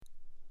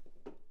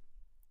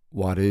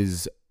What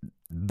is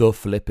the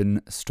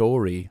flippin'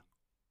 story,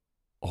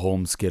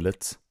 home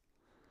skillets?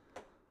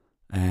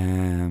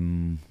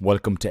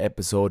 Welcome to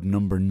episode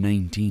number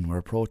 19. We're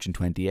approaching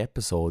 20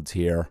 episodes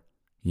here.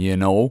 You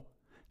know,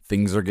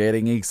 things are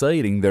getting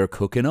exciting. They're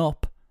cooking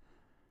up.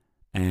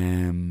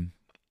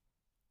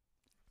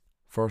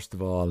 First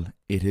of all,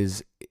 it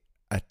is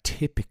a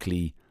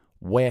typically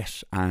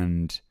wet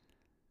and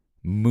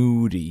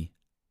moody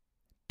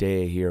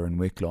day here in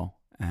Wicklow.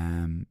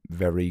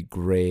 Very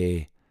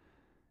grey,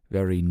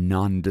 very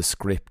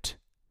nondescript.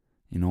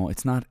 You know,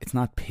 it's not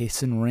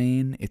pissing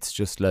rain. It's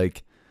just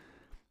like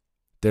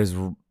there's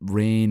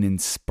rain in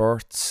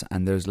spurts,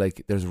 and there's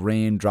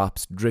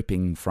raindrops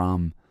dripping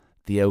from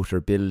the outer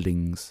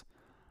buildings,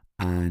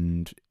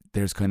 and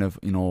there's kind of,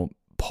 you know,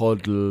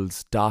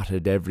 puddles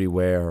dotted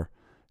everywhere,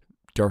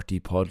 dirty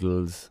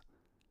puddles,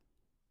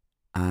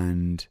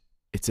 and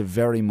it's a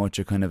very much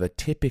a kind of a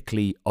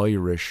typically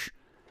Irish,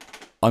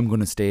 I'm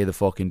going to stay the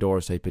fucking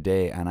doors type of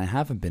day. And I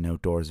haven't been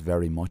outdoors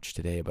very much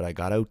today, but I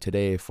got out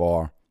today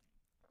for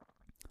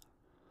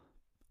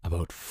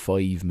about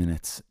 5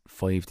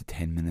 to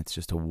 10 minutes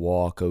just to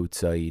walk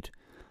outside,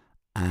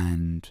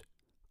 and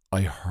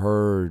I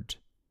heard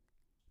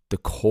the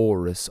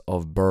chorus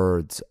of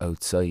birds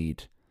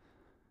outside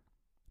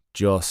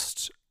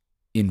just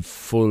in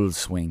full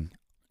swing,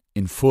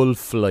 in full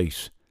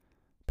flight,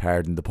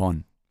 pardon the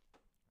pun.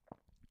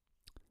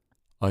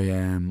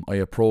 I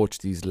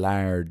approached these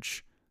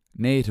large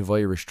native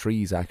Irish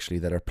trees actually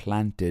that are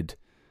planted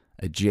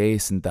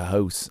adjacent the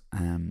house,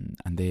 and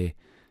they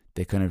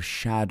kind of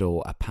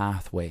shadow a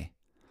pathway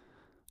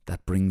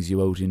that brings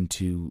you out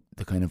into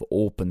the kind of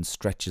open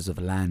stretches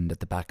of land at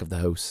the back of the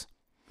house.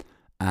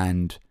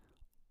 And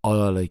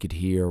all I could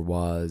hear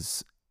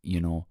was,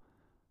 you know,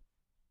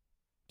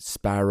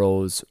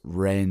 sparrows,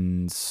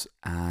 wrens,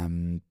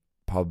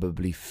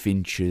 probably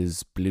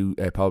finches,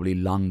 probably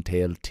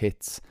long-tailed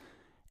tits.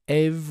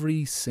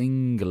 Every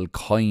single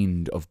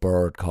kind of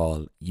bird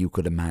call you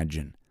could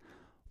imagine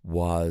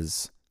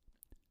was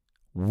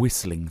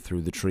whistling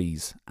through the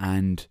trees.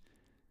 And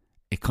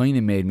it kind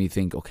of made me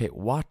think, okay,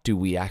 what do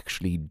we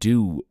actually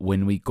do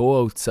when we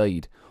go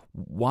outside?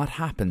 What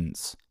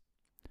happens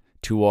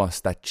to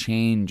us that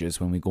changes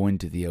when we go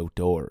into the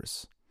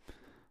outdoors?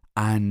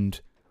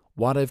 And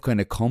what I've kind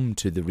of come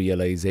to the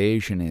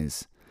realization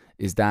is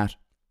that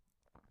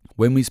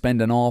when we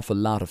spend an awful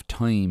lot of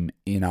time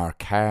in our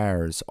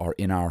cars or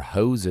in our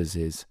houses,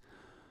 is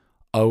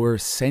our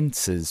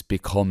senses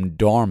become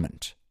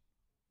dormant.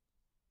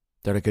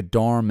 They're like a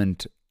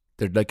dormant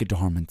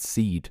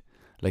seed.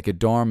 Like a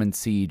dormant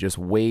seed just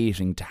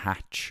waiting to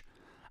hatch,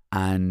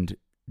 and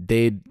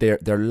they're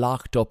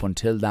locked up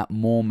until that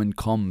moment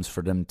comes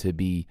for them to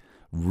be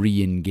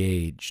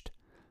re-engaged.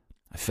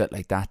 I felt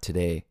like that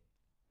today.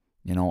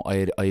 You know,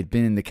 I had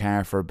been in the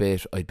car for a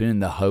bit, I'd been in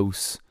the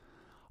house,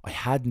 I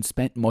hadn't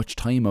spent much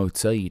time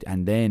outside,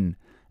 and then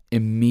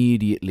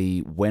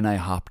immediately when I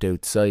hopped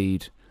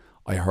outside,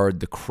 I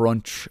heard the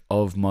crunch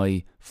of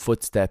my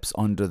footsteps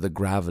under the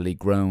gravelly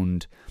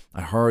ground.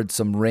 I heard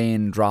some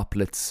rain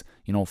droplets,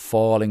 you know,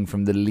 falling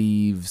from the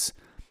leaves,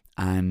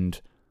 and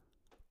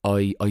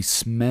I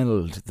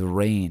smelled the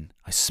rain.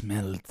 I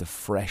smelled the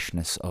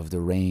freshness of the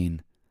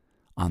rain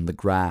on the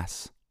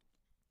grass.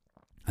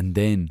 And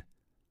then,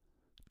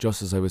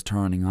 just as I was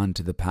turning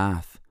onto the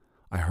path,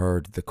 I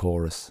heard the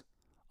chorus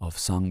of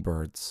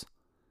songbirds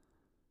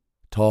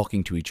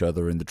talking to each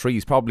other in the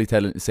trees, probably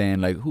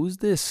saying like, who's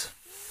this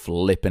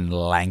flippin'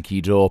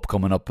 lanky dope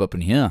coming up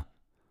in here?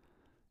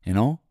 You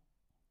know?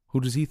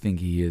 Who does he think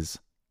he is?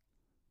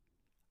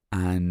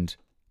 And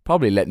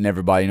probably letting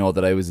everybody know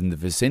that I was in the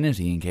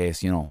vicinity in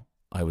case, you know,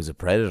 I was a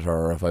predator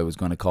or if I was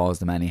going to cause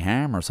them any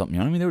harm or something.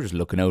 You know what I mean? They were just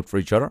looking out for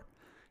each other,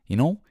 you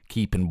know,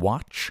 keeping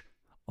watch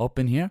up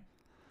in here.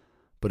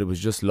 But it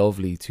was just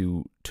lovely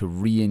to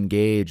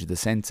re-engage the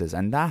senses.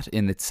 And that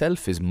in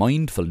itself is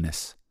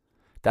mindfulness.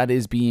 That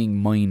is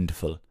being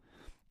mindful,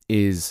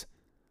 is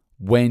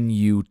when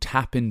you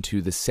tap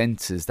into the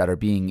senses that are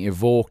being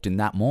evoked in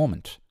that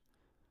moment.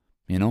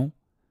 You know?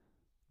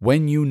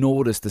 When you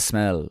notice the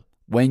smell,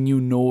 when you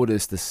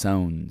notice the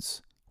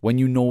sounds, when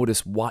you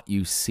notice what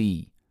you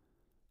see,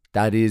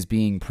 that is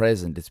being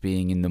present. It's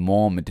being in the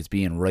moment. It's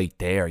being right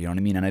there. You know what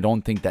I mean? And I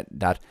don't think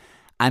that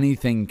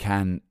anything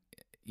can,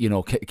 you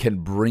know, can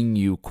bring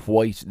you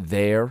quite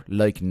there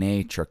like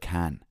nature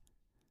can.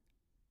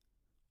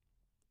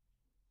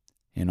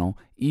 You know,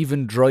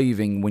 even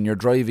driving, when you're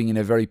driving in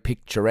a very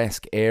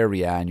picturesque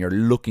area and you're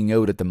looking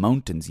out at the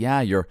mountains,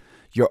 yeah, your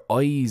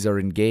eyes are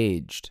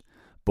engaged,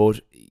 but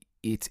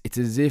it's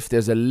as if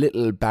there's a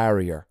little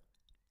barrier,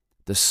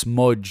 the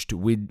smudged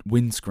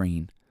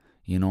windscreen,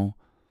 you know,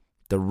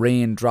 the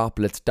rain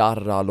droplets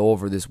dotted all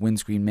over this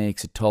windscreen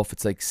makes it tough.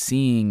 It's like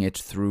seeing it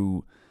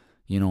through,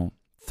 you know,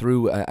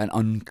 through an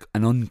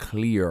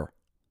unclear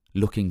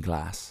looking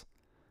glass.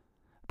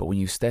 But when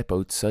you step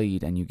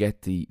outside and you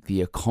get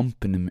the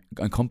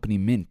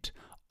accompaniment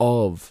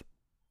of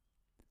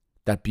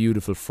that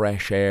beautiful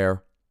fresh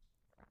air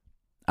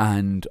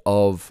and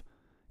of,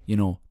 you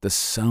know, the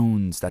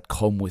sounds that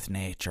come with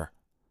nature,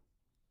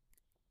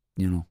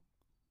 you know,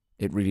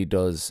 it really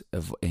does,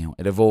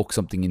 it evokes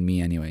something in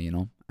me anyway,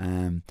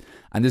 and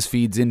this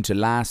feeds into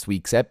last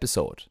week's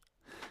episode.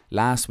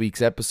 Last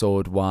week's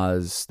episode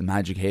was the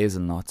Magic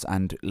Hazelnuts,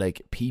 and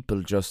like,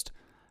 people just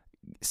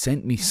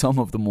sent me some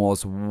of the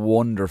most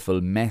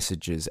wonderful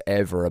messages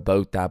ever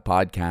about that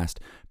podcast,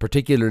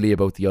 particularly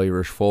about the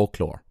Irish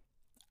folklore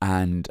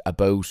and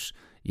about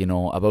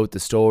the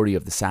story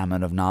of the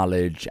Salmon of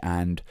Knowledge,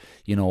 and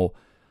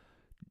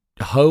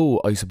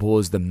how, I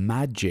suppose, the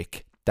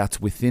magic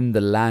that's within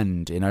the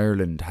land in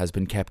Ireland has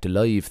been kept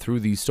alive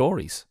through these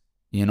stories,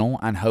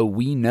 and how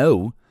we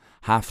now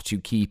have to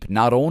keep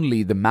not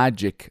only the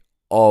magic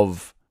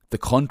of the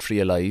country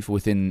alive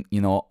within,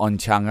 An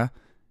Teanga,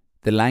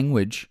 the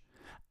language,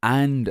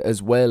 and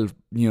as well,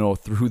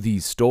 through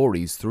these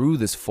stories, through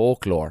this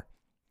folklore,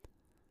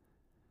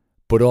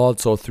 but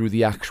also through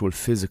the actual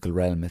physical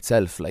realm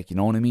itself, like, you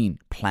know what I mean?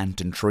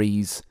 Planting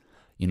trees,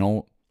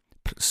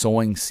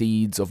 sowing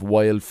seeds of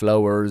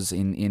wildflowers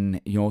in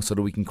so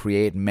that we can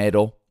create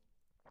meadow,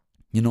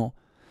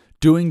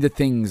 doing the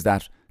things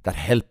that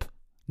help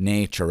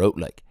nature out,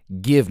 like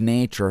give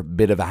nature a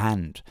bit of a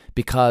hand,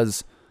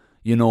 because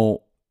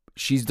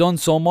she's done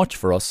so much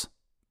for us.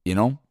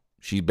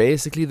 She's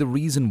basically the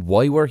reason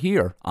why we're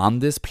here on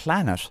this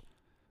planet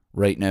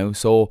right now.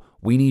 So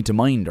we need to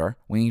mind her,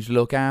 we need to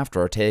look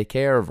after her, take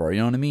care of her, you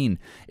know what I mean?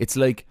 It's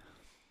like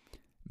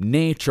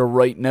nature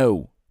right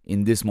now,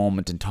 in this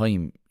moment in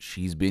time,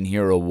 she's been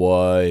here a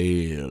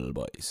while,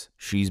 boys.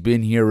 She's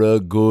been here a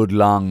good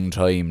long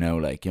time now,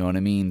 like, you know what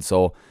I mean?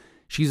 So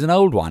she's an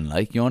old one,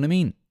 like, you know what I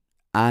mean?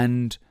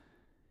 And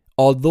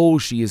although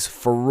she is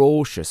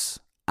ferocious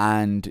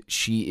and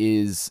she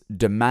is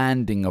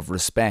demanding of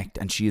respect,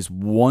 and she is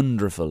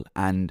wonderful,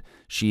 and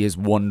she is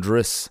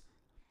wondrous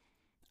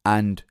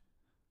and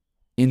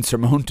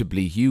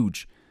insurmountably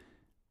huge,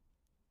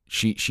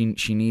 she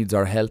needs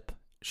our help.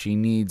 She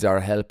needs our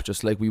help,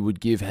 just like we would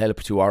give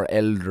help to our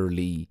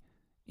elderly,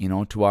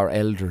 to our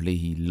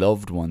elderly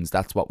loved ones.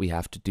 That's what we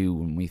have to do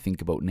when we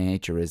think about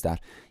nature, is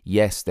that,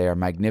 yes, they are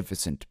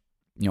magnificent,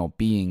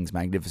 beings,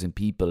 magnificent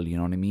people, you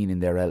know what I mean, in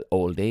their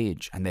old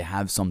age, and they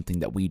have something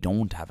that we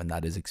don't have, and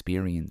that is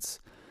experience.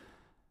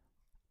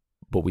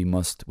 But we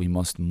must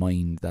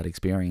mind that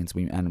experience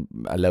and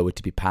allow it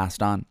to be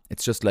passed on.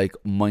 It's just like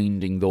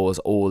minding those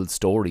old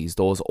stories,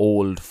 those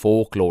old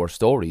folklore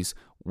stories.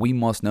 We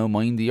must now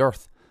mind the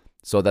earth,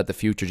 so that the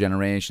future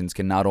generations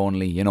can not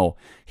only,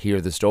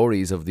 hear the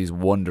stories of these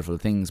wonderful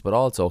things, but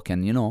also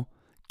can,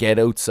 get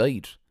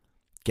outside,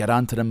 get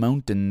onto the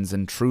mountains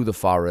and through the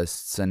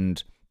forests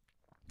and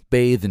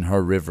bathe in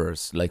her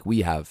rivers like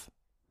we have,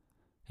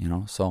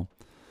 So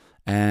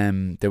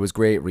there was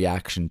great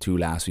reaction to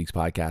last week's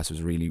podcast. It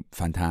was really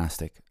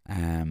fantastic.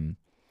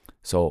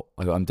 So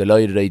I'm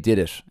delighted I did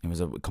it. It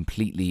was a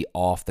completely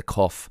off the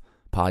cuff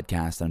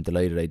podcast, and I'm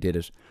delighted I did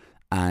it.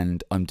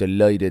 And I'm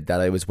delighted that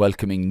I was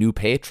welcoming new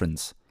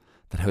patrons,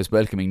 onto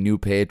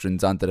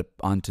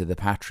the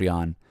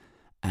Patreon.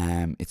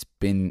 It's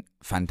been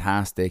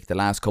fantastic. The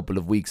last couple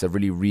of weeks I've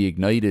really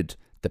reignited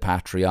the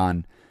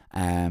Patreon,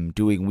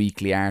 doing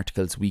weekly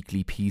articles,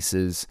 weekly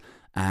pieces,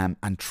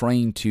 and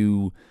trying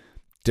to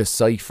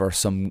decipher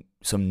some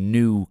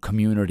new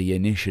community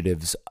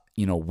initiatives,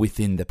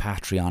 within the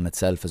Patreon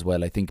itself as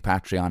well. I think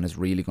Patreon is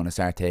really going to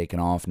start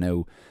taking off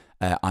now,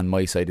 on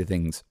my side of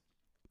things,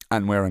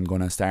 and where I'm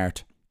going to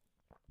start,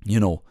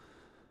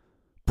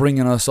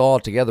 bringing us all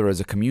together as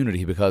a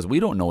community, because we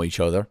don't know each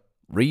other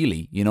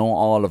really,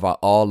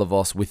 all of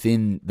us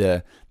within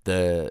the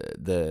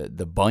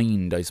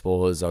bind, I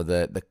suppose, or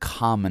the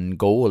common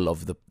goal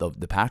of the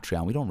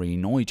Patreon. We don't really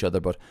know each other,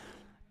 but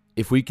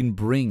if we can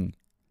bring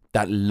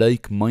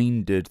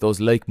those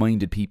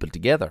like-minded people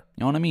together,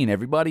 you know what I mean?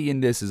 Everybody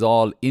in this is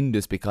all in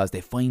this because they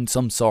find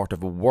some sort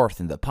of a worth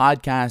in the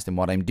podcast and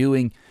what I'm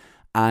doing,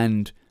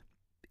 and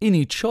in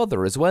each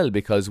other as well,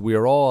 because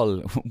we're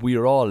all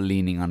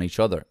leaning on each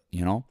other,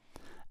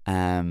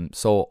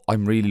 So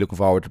I'm really looking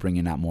forward to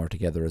bringing that more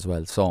together as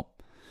well. So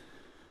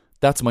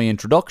that's my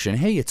introduction.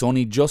 Hey, it's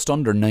only just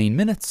under 9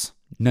 minutes.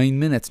 9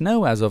 minutes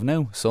now, as of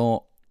now.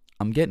 So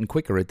I'm getting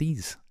quicker at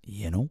these,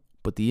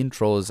 But the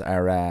intros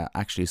are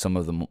actually some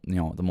of the,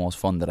 the most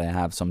fun that I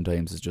have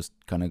sometimes, is just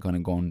kind of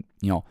going,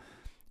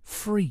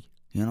 free,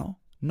 No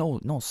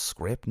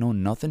script, no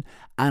nothing.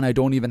 And I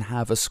don't even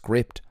have a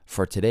script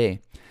for today.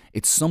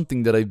 It's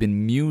something that I've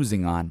been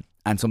musing on,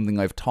 and something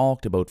I've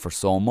talked about for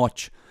so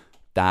much,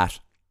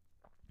 that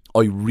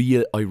I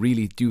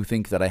really do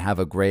think that I have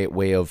a great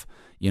way of,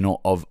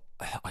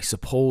 I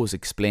suppose,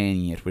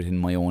 explaining it within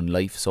my own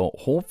life. So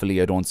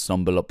hopefully I don't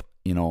stumble up,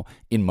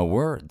 in my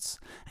words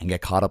and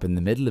get caught up in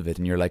the middle of it.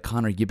 And you're like,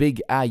 Connor, you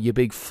big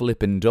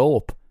flippin'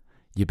 dope,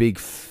 you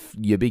big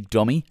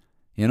dummy,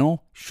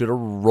 should have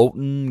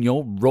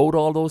wrote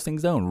all those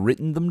things down,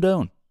 written them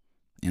down.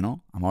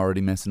 I'm already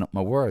messing up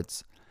my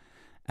words.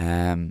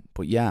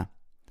 But yeah,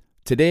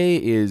 today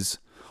is,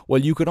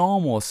 well, you could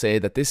almost say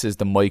that this is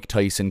the Mike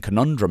Tyson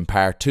Conundrum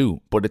Part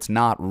 2, but it's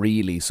not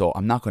really, so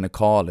I'm not going to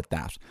call it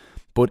that.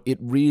 But it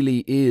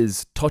really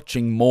is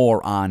touching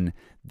more on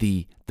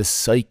the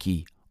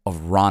psyche of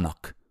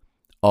Rannoch,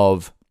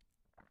 of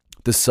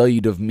the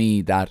side of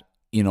me that,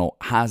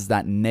 has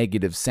that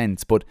negative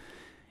sense. But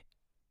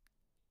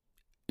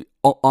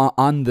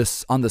on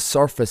the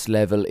surface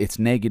level, it's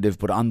negative,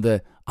 but on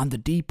the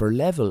deeper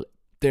level,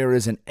 there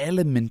is an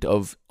element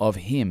of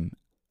him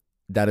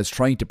that is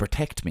trying to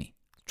protect me,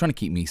 trying to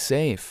keep me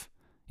safe,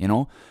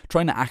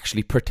 trying to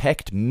actually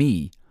protect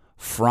me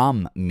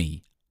from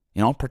me,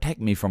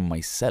 protect me from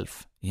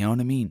myself. You know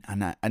what I mean?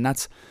 And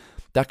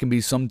that can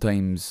be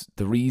sometimes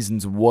the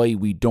reasons why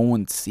we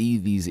don't see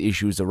these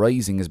issues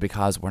arising, is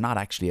because we're not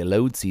actually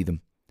allowed to see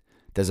them.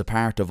 There's a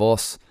part of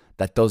us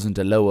that doesn't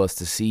allow us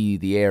to see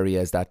the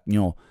areas that,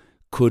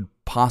 could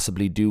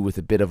possibly do with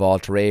a bit of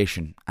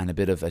alteration and a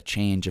bit of a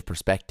change of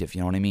perspective.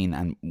 You know what I mean?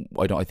 And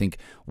I think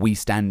we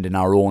stand in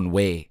our own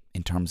way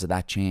in terms of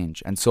that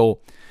change. And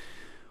so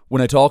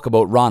when I talk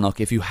about Rannoch,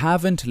 if you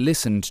haven't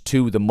listened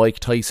to the Mike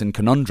Tyson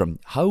conundrum,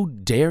 how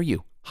dare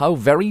you? How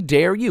very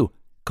dare you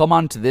come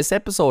on to this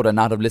episode and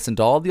not have listened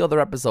to all the other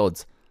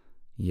episodes?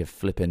 You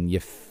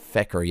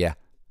fecker, yeah.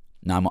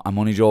 No, I'm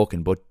only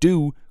joking, but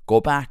do go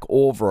back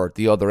over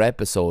the other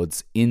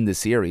episodes in the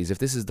series. If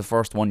this is the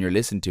first one you're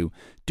listening to,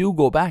 do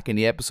go back in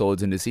the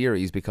episodes in the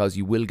series, because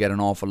you will get an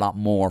awful lot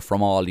more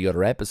from all the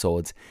other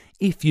episodes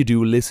if you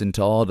do listen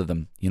to all of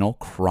them,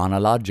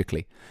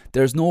 chronologically.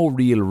 There's no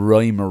real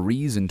rhyme or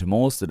reason to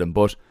most of them,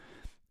 but,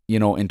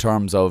 in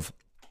terms of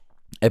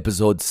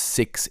episode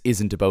 6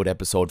 isn't about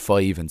episode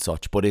 5 and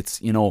such, but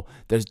it's,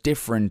 there's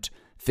different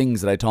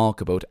things that I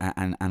talk about,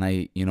 and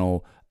I,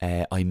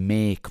 I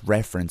make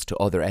reference to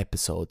other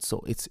episodes.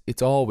 So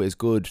it's always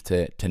good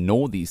to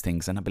know these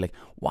things, and I'd be like,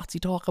 what's he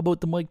talk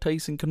about the Mike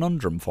Tyson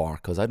conundrum for?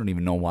 Because I don't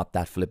even know what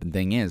that flipping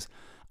thing is.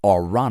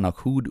 Or Rannoch,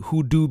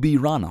 who do be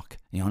Rannoch?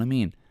 You know what I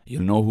mean?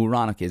 You'll know who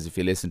Rannoch is if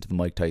you listen to the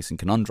Mike Tyson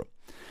conundrum.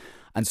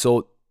 And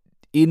so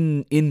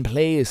in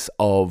place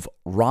of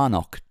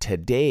Rannoch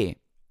today,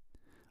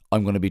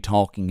 I'm going to be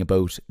talking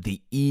about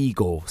the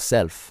ego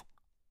self,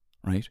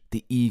 right?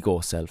 The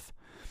ego self.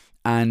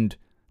 And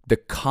the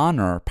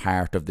Connor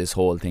part of this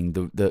whole thing,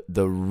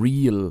 the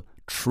real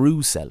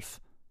true self,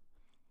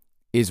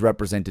 is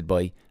represented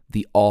by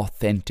the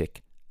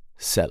authentic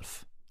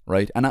self,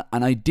 right? And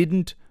I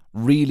didn't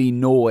really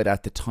know it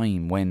at the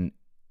time when,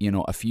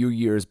 a few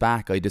years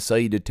back I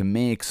decided to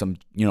make some,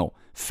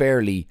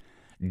 fairly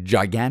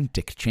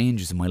gigantic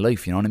changes in my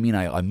life. You know what I mean?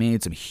 I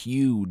made some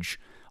huge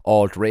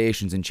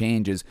alterations and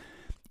changes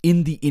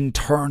in the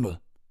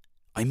internal.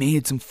 I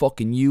made some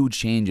fucking huge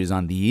changes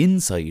on the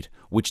inside,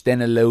 which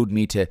then allowed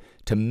me to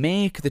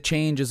make the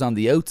changes on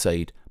the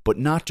outside, but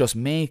not just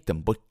make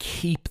them, but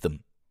keep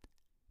them.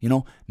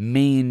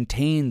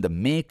 Maintain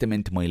them, make them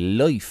into my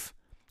life.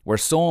 Where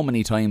so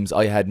many times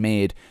I had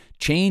made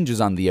changes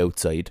on the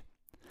outside,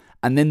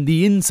 and then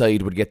the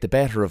inside would get the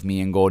better of me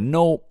and go,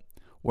 no,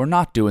 we're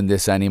not doing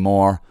this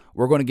anymore.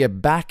 We're going to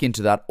get back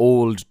into that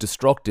old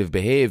destructive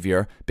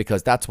behaviour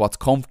because that's what's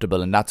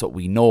comfortable and that's what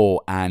we know.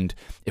 And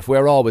if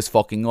we're always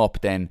fucking up,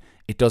 then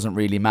it doesn't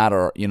really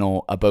matter,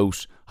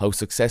 about how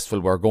successful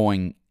we're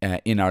going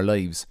in our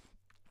lives.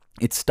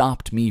 It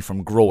stopped me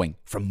from growing,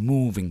 from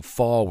moving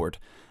forward.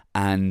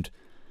 And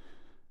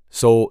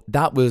so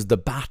that was the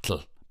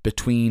battle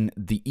between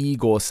the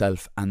ego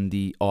self and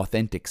the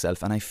authentic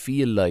self. And I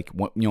feel like,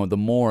 the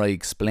more I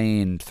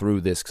explain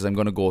through this, because I'm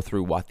going to go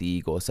through what the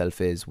ego self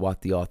is,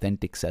 what the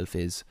authentic self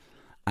is,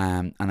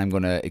 and I'm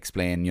going to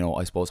explain,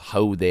 I suppose,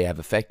 how they have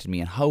affected me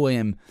and how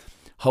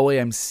I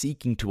am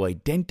seeking to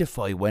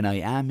identify when I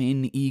am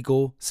in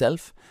ego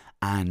self,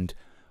 and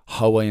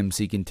how I am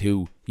seeking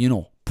to,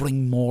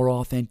 bring more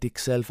authentic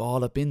self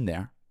all up in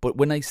there. But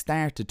when I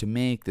started to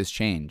make this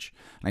change,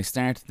 and I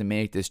started to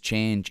make this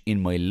change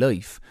in my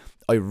life,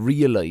 I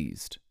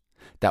realised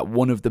that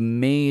one of the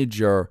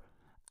major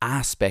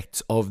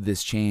aspects of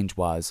this change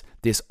was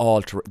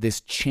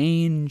this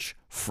change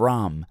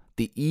from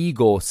the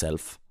ego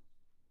self,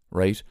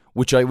 right,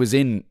 which I was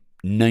in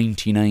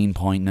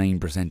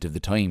 99.9% of the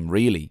time,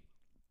 really,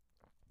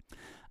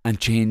 and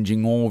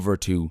changing over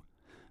to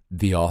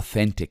the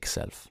authentic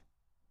self,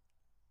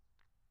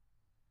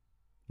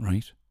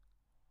 right?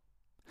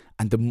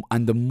 And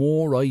the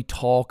more I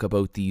talk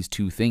about these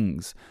two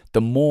things,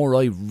 the more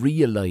I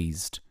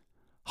realised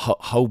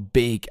how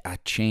big a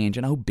change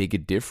and how big a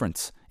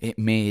difference it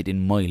made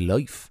in my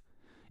life.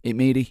 It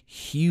made a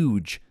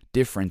huge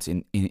difference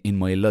in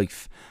my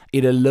life.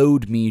 It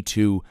allowed me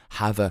to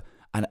have a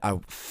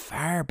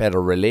far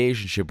better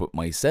relationship with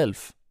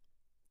myself,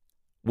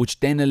 which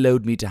then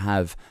allowed me to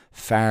have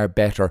far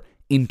better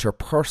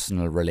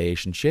interpersonal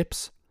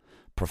relationships,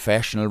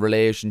 professional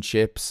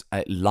relationships,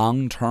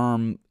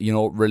 long-term,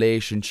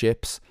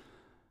 relationships,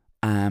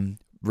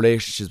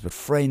 relationships with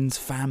friends,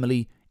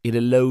 family. It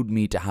allowed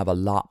me to have a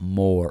lot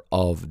more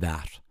of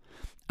that.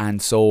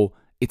 And so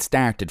it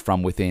started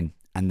from within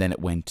and then it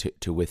went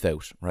to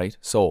without, right?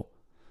 So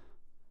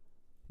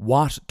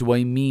what do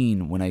I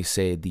mean when I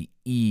say the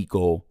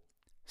ego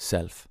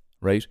self,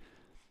 right?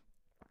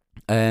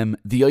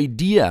 The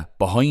idea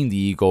behind the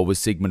ego was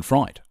Sigmund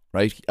Freud,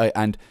 right?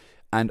 And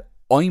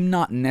I'm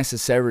not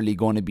necessarily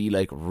going to be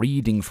like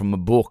reading from a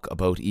book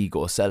about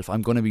ego self.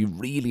 I'm going to be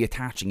really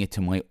attaching it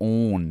to my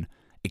own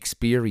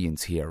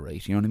experience here,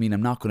 right? You know what I mean?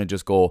 I'm not going to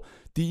just go,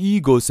 the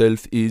ego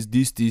self is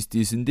this, this,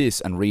 this, and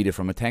this, and read it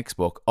from a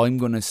textbook. I'm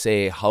going to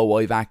say how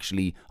I've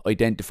actually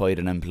identified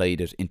and applied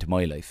it into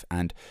my life.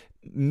 And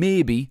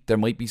maybe there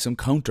might be some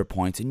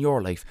counterpoints in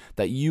your life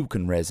that you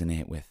can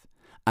resonate with.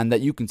 And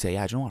that you can say,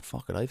 yeah, do you know what?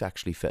 Fuck it, I've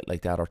actually felt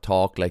like that or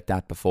talked like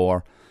that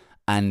before.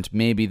 And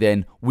maybe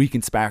then we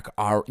can spark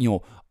our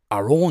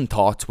own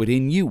thoughts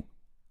within you.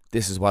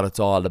 This is what it's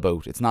all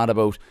about. It's not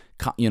about,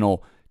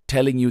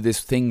 telling you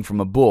this thing from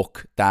a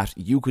book that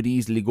you could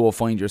easily go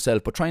find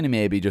yourself, but trying to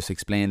maybe just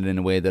explain it in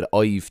a way that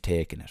I've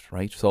taken it,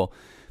 right? So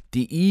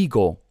the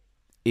ego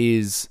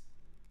is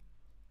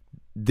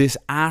this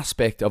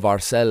aspect of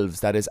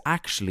ourselves that is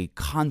actually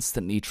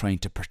constantly trying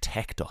to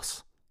protect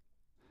us.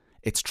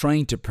 It's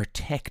trying to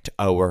protect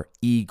our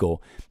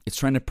ego. It's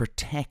trying to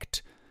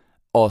protect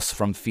us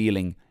from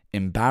feeling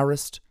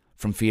embarrassed,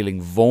 from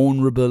feeling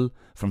vulnerable,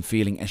 from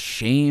feeling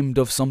ashamed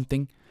of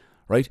something,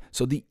 right?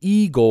 So the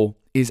ego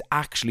is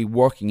actually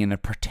working in a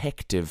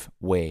protective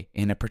way,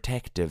 in a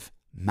protective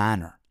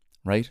manner,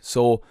 right?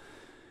 So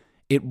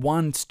it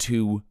wants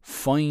to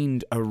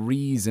find a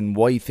reason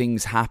why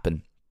things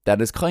happen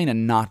that is kind of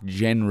not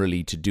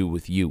generally to do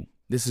with you.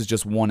 This is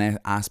just one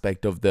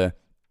aspect of the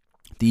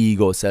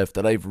ego self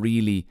that I've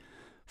really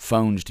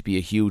found to be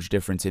a huge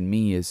difference in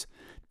me. Is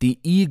the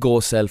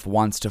ego self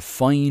wants to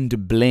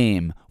find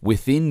blame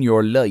within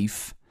your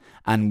life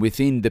and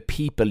within the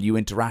people you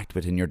interact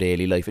with in your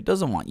daily life. It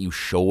doesn't want you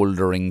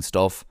shouldering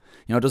stuff.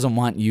 It doesn't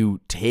want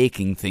you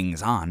taking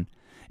things on.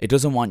 It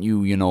doesn't want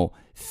you,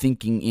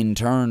 thinking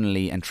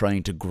internally and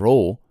trying to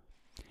grow.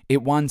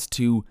 It wants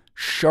to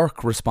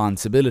shirk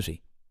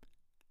responsibility.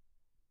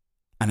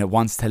 And it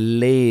wants to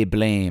lay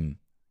blame.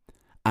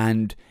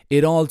 And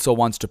it also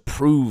wants to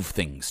prove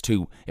things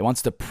too. It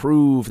wants to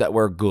prove that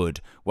we're good.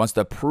 It wants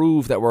to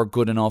prove that we're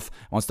good enough.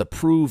 It wants to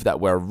prove that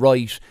we're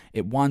right.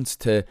 It wants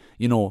to,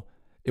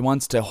 it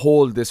wants to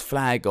hold this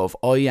flag of,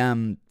 I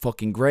am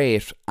fucking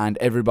great and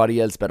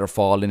everybody else better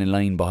fall in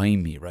line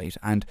behind me, right?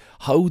 And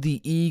how the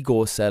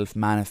ego self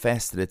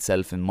manifested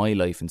itself in my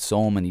life in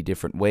so many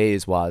different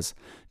ways was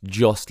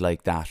just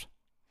like that.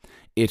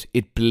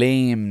 It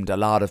blamed a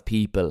lot of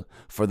people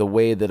for the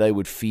way that I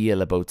would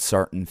feel about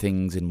certain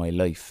things in my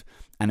life.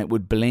 And it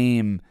would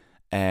blame,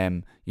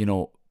 my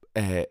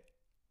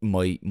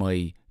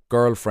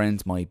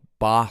girlfriends, my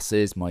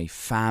bosses, my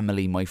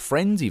family, my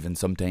friends even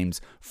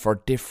sometimes, for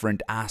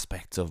different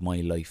aspects of my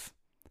life.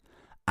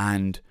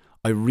 And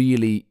I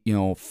really,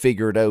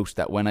 figured out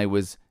that when I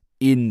was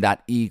in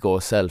that ego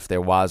self, there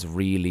was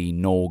really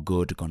no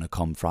good going to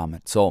come from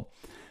it. So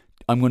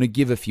I'm going to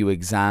give a few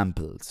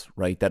examples,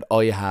 right, that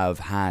I have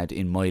had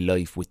in my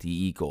life with the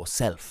ego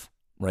self,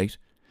 right?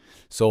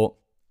 So,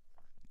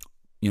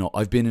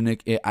 I've been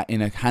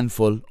in a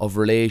handful of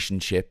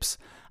relationships,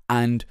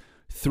 and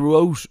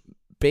throughout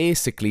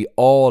basically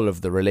all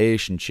of the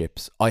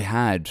relationships, I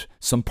had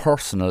some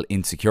personal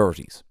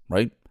insecurities,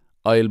 right?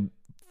 I'll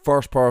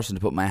first person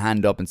to put my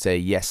hand up and say,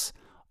 yes,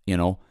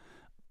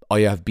 I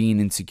have been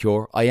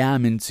insecure. I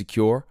am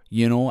insecure,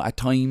 at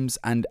times,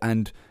 and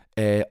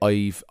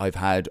I've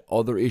had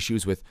other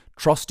issues with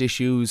trust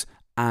issues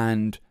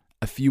and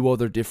a few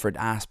other different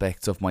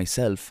aspects of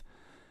myself,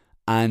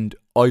 and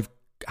I've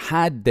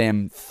had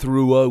them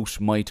throughout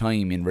my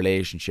time in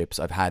relationships.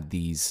 I've had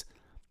these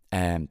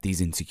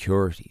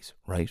insecurities,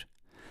 right?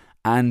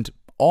 And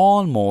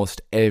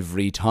almost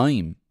every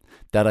time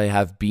that I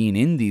have been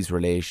in these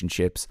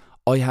relationships,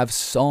 I have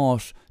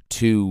sought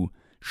to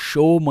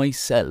show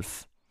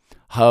myself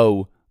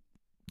how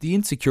the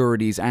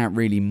insecurities aren't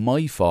really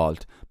my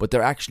fault, but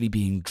they're actually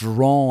being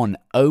drawn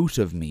out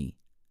of me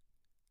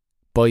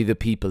by the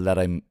people that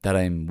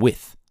I'm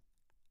with,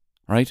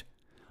 right?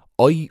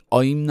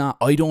 I'm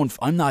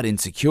not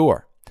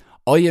insecure.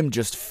 I am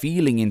just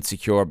feeling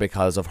insecure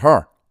because of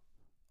her.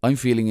 I'm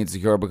feeling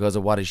insecure because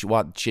of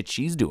what shit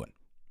she's doing.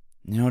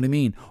 You know what I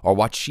mean? Or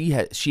what she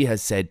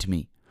has said to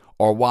me,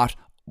 or what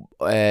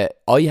I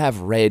have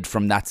read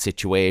from that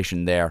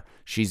situation there.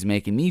 She's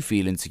making me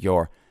feel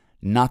insecure.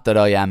 Not that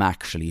I am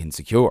actually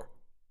insecure,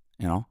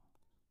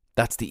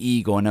 That's the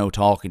ego now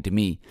talking to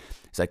me.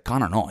 It's like,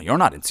 Connor, no, you're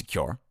not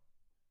insecure.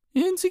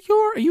 You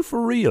insecure? Are you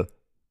for real?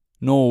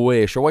 No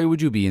way. Sure, why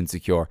would you be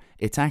insecure?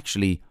 It's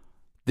actually,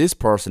 this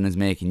person is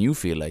making you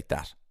feel like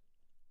that.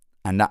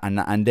 And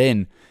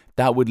then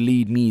that would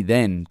lead me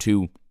then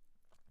to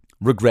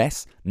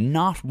regress,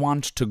 not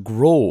want to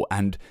grow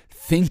and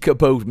think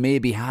about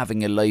maybe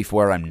having a life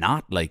where I'm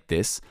not like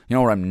this,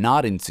 where I'm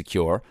not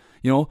insecure,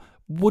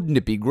 Wouldn't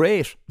it be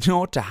great,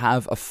 to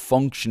have a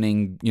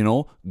functioning,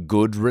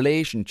 good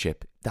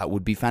relationship? That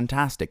would be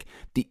fantastic.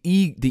 The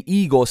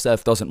ego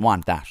self doesn't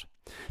want that,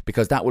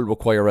 because that will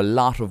require a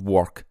lot of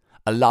work,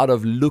 a lot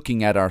of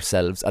looking at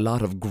ourselves, a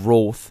lot of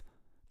growth,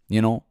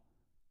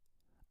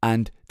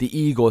 And the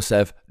ego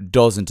self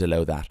doesn't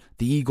allow that.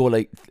 The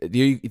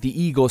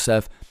ego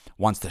self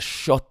wants to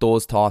shut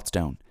those thoughts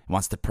down. It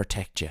wants to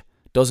protect you.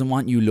 doesn't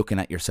want you looking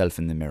at yourself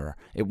in the mirror.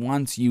 It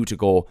wants you to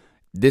go,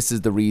 this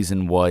is the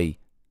reason why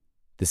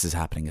this is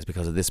happening, is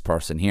because of this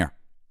person here.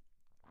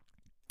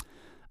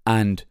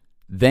 And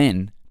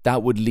then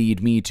that would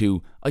lead me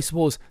to, I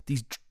suppose,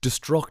 these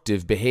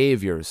destructive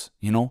behaviours,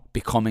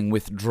 becoming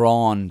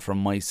withdrawn from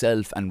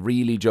myself and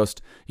really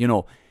just,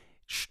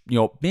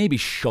 maybe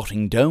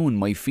shutting down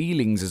my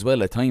feelings as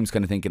well at times,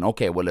 kind of thinking,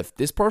 okay, well, if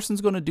this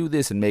person's going to do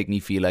this and make me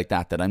feel like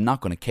that I'm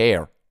not going to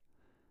care.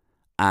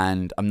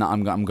 And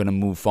I'm going to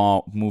move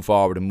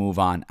forward and move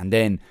on. And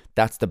then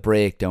that's the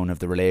breakdown of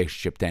the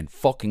relationship then,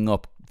 fucking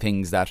up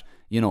things that,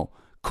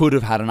 could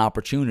have had an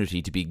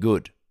opportunity to be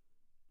good.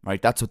 Right?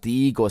 That's what the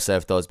ego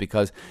self does,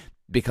 because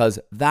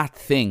that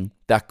thing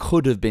that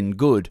could have been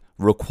good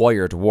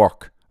required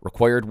work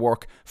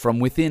from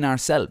within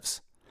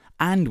ourselves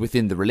and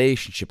within the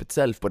relationship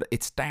itself. But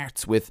it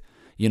starts with,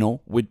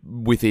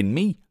 within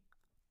me,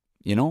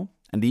 and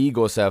the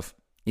ego self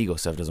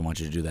doesn't want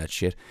you to do that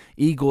shit.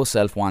 Ego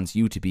self wants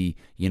you to be,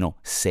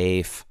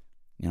 safe,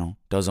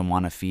 doesn't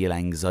want to feel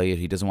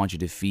anxiety, doesn't want you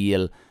to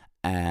feel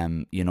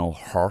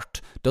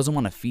hurt, doesn't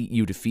want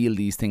you to feel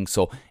these things.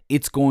 So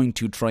it's going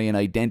to try and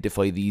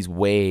identify these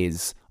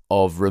ways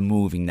of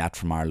removing that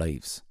from our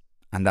lives.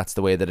 And that's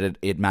the way that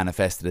it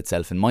manifested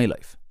itself in my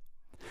life.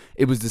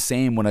 It was the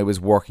same when I was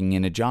working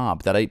in a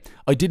job that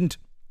I didn't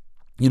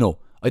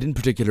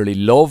particularly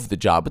love the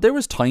job, but there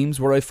was times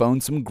where I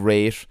found some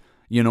great,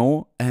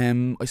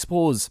 I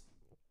suppose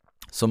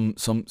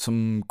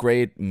some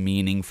great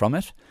meaning from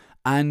it.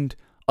 And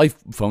I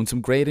found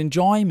some great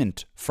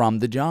enjoyment from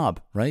the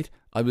job, right?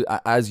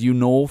 As you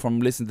know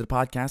from listening to the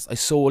podcast, I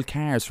sold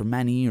cars for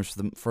many years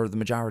for the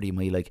majority of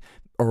my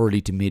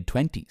early to mid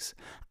 20s,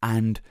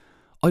 and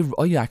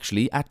I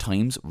actually at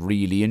times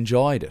really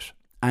enjoyed it.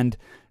 And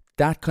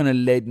that kind of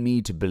led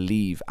me to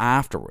believe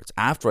afterwards,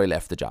 after I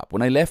left the job.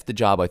 When I left the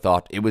job, I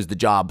thought it was the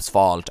job's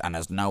fault, and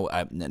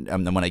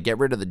and when I get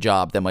rid of the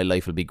job, then my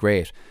life will be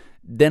great.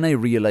 Then I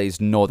realised,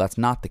 no, that's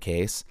not the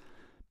case,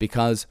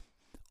 because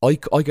I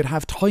could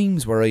have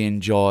times where I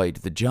enjoyed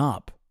the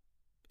job.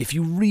 If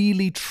you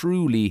really,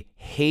 truly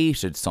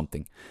hated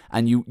something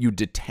and you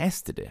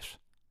detested it,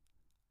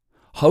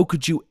 how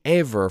could you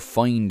ever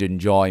find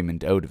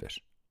enjoyment out of it?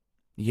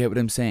 You get what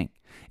I'm saying?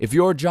 If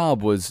your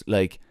job was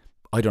like,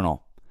 I don't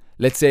know,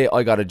 let's say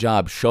I got a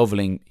job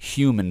shoveling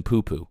human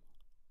poo-poo,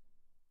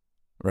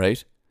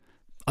 right?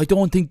 I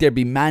don't think there'd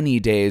be many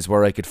days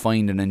where I could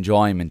find an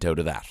enjoyment out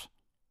of that.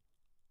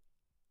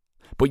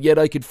 But yet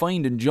I could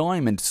find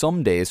enjoyment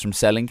some days from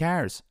selling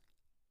cars.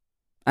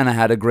 And I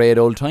had a great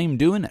old time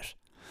doing it.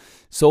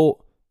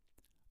 So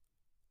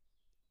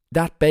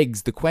that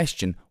begs the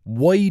question,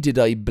 why did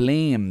I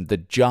blame the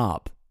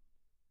job?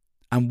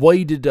 And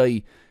why did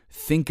I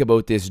think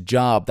about this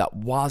job that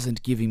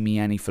wasn't giving me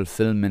any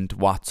fulfillment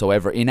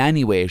whatsoever in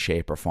any way,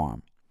 shape or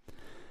form?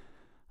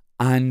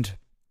 And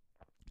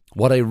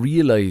what I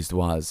realised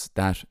was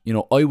that,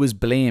 I was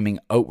blaming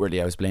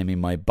outwardly. I was blaming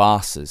my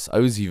bosses. I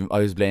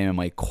was blaming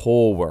my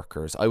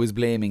co-workers. I was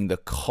blaming the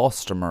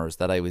customers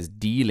that I was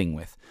dealing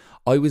with.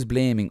 I was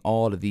blaming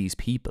all of these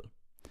people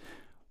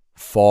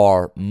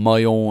for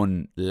my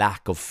own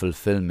lack of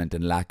fulfillment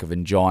and lack of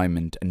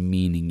enjoyment and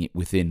meaning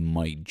within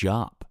my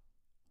job,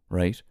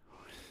 right?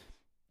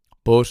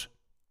 But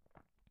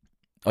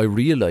I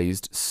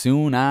realised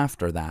soon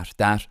after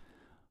that,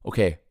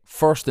 okay,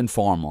 first and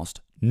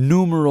foremost,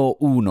 numero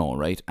uno,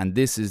 right? And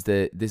this is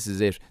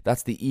it.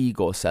 That's the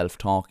ego self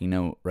talking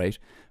now, right?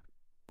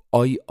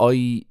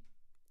 I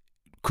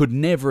could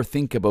never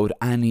think about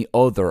any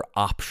other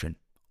option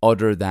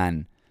other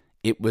than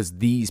it was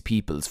these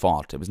people's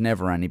fault. It was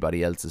never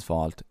anybody else's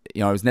fault.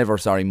 It was never,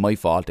 my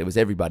fault. It was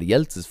everybody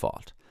else's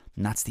fault.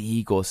 And that's the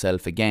ego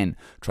self again,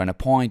 trying to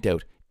point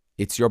out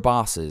it's your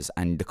bosses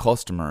and the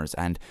customers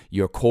and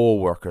your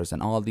co-workers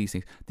and all these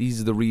things.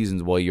 These are the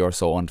reasons why you're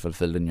so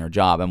unfulfilled in your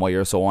job and why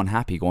you're so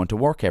unhappy going to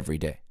work every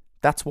day.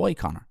 That's why,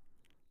 Connor.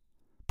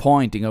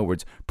 Pointing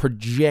outwards,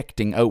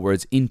 projecting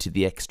outwards into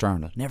the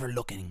external, never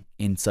looking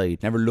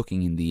inside, never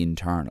looking in the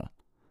internal.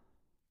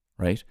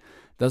 Right?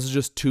 Those are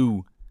just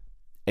two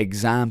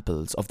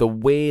examples of the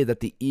way that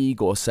the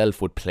ego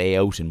self would play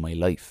out in my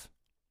life.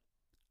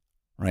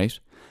 Right?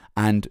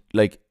 And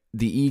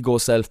the ego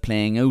self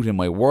playing out in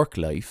my work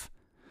life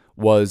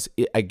was,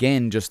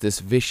 again, just this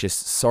vicious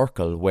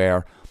circle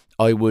where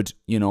I would,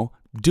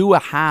 do a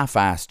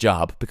half-assed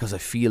job because I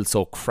feel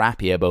so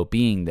crappy about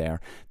being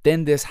there.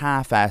 Then this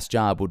half-assed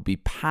job would be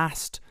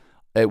passed,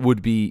 it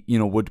would be,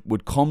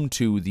 would come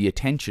to the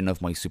attention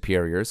of my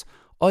superiors.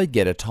 I'd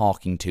get a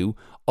talking to.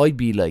 I'd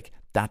be like,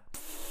 that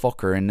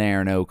fucker in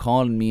there now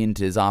calling me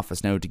into his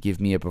office now to give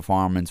me a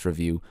performance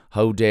review.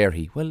 How dare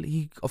he? Well,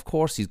 of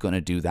course he's going to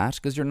do that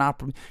because you're not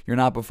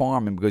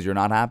performing because you're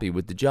not happy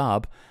with the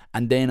job.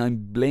 And then I'm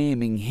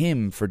blaming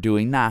him for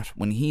doing that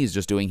when he's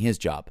just doing his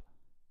job.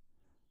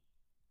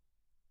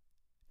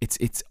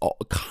 It's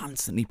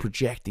constantly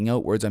projecting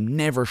outwards. I'm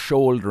never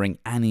shouldering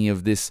any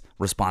of this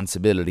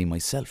responsibility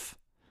myself,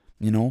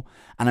 and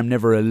I'm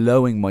never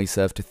allowing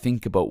myself to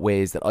think about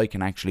ways that I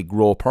can actually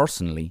grow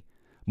personally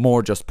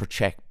more just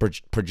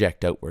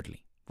project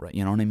outwardly, right?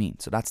 You know what I mean?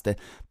 So that's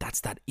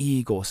that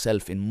ego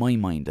self in my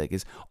mind. Like,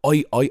 is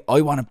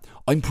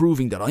I'm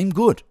proving that I'm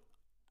good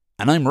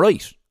and I'm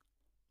right.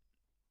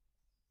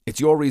 It's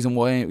your reason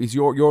why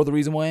you're the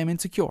reason why I'm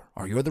insecure,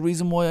 or you're the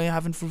reason why I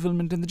haven't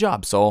fulfillment in the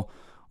job. So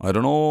I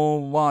don't know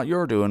what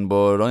you're doing,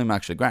 but I'm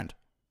actually grand.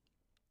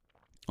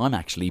 I'm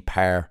actually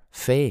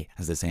parfait,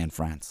 as they say in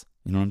France.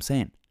 You know what I'm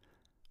saying?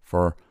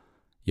 For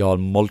y'all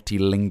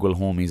multilingual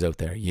homies out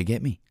there, you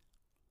get me?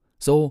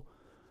 So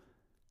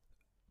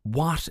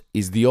what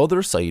is the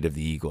other side of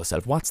the ego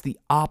self? What's the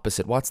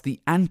opposite? What's the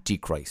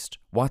antichrist?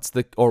 What's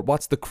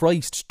the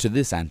Christ to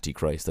this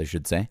antichrist, I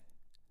should say?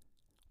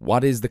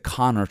 What is the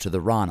Connor to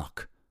the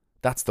Ronach?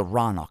 That's the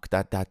Ronach,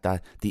 that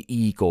the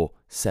ego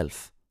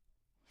self.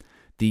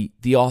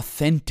 The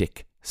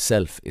authentic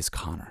self is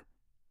Connor.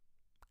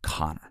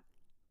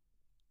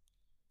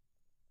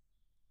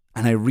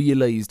 And I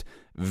realized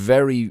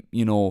very,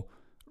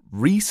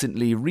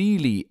 recently,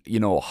 really,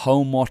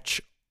 how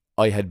much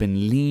I had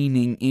been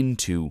leaning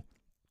into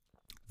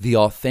the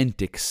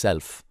authentic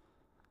self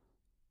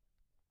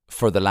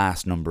for the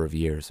last number of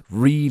years.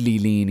 Really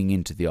leaning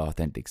into the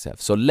authentic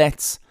self. So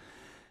let's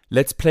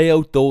play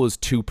out those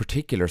two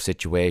particular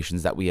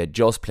situations that we had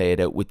just played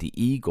out with the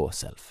ego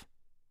self.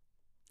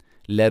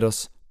 Let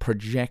us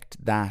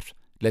project that.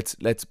 Let's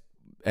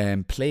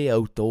play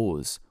out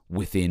those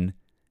within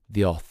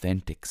the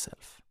authentic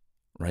self,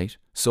 right?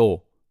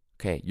 So,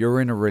 okay,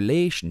 you're in a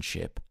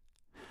relationship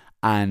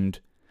and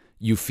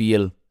you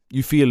feel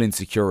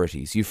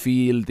insecurities, you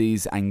feel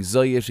these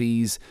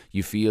anxieties,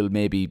 you feel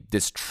maybe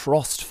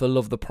distrustful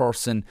of the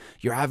person,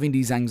 you're having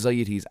these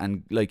anxieties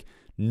and like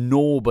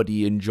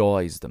nobody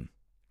enjoys them.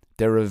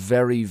 They're a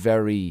very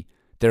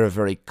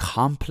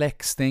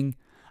complex thing,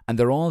 and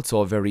they're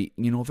also very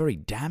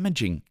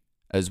damaging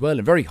as well,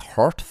 and very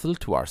hurtful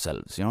to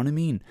ourselves, you know what I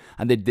mean?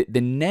 And they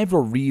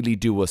never really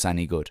do us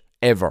any good,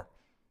 ever.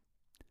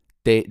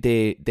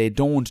 They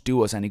don't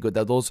do us any good.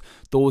 Those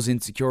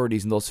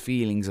insecurities and those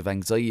feelings of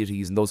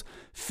anxieties and the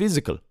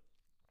physical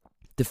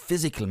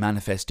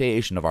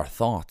manifestation of our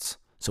thoughts.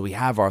 So we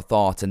have our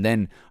thoughts and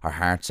then our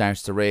heart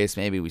starts to race.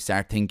 Maybe we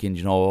start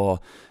thinking, all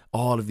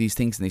of these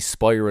things, and they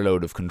spiral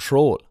out of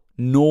control.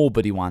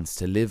 Nobody wants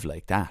to live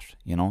like that,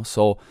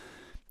 So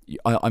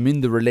I'm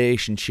in the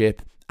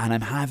relationship and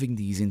I'm having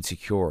these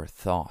insecure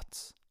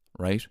thoughts,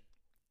 right?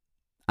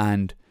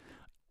 And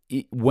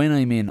when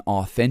I'm in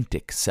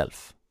authentic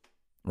self,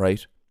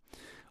 right,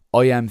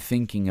 I am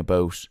thinking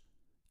about,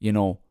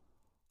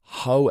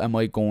 how am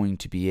I going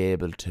to be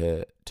able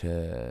to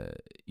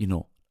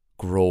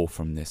grow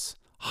from this?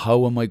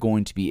 How am I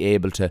going to be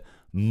able to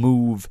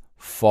move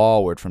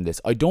forward from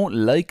this? I don't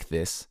like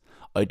this.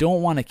 I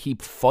don't want to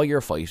keep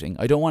firefighting.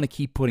 I don't want to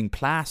keep putting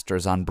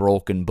plasters on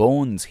broken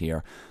bones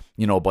here,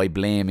 by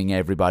blaming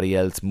everybody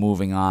else,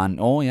 moving on.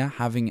 Oh yeah,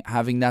 having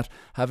that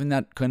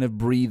kind of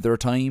breather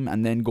time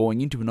and then going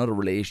into another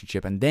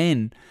relationship and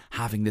then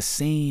having the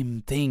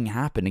same thing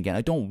happen again.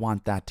 I don't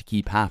want that to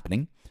keep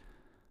happening.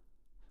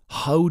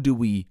 How do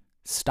we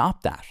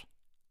stop that?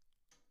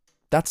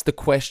 That's the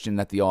question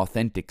that the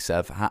authentic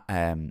self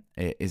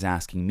is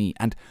asking me.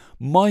 And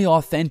my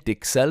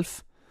authentic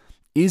self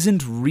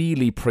isn't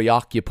really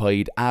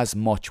preoccupied as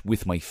much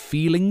with my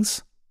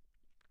feelings.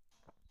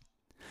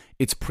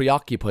 It's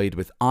preoccupied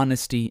with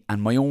honesty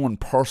and my own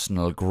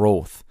personal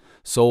growth.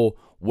 So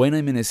when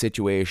I'm in a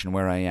situation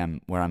where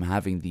I'm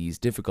having these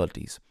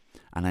difficulties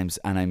and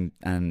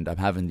I'm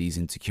having these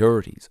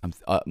insecurities,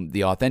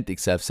 the authentic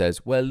self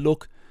says, well,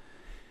 look,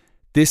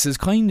 this is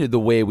kind of the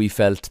way we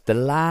felt the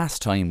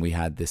last time we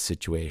had this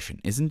situation,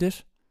 isn't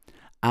it?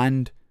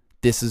 And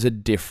this is a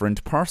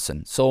different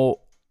person. So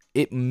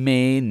it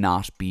may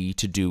not be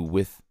to do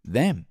with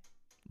them.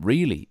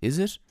 Really, is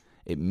it?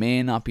 It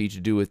may not be to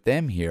do with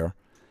them here.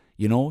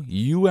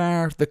 You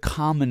are the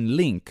common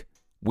link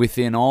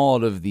within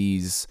all of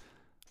these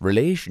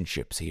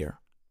relationships here,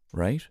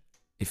 right?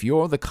 If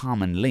you're the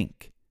common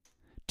link,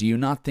 do you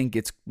not think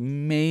it's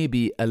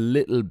maybe a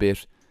little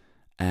bit,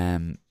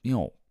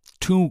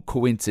 too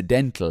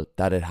coincidental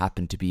that it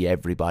happened to be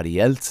everybody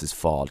else's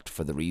fault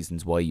for the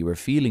reasons why you were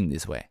feeling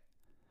this way?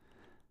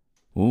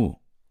 Ooh,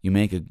 you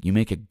make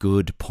a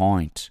good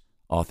point,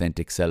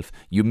 authentic self.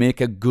 You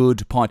make a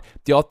good point.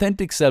 The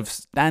authentic self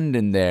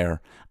standing there,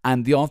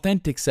 and the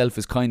authentic self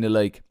is kind of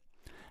like,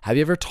 have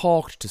you ever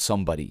talked to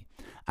somebody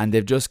and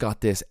they've just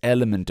got this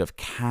element of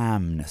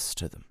calmness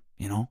to them,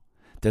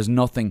 There's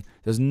nothing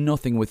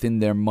within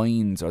their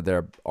minds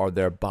or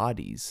their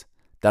bodies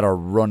that are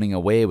running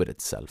away with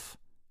itself.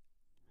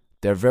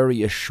 They're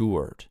very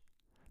assured.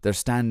 They're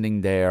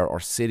standing there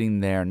or sitting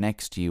there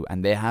next to you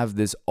and they have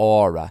this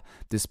aura,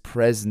 this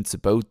presence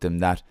about them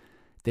that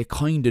they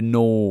kind of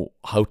know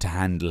how to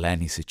handle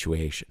any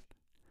situation.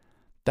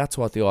 That's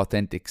what the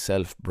authentic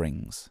self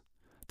brings.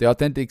 The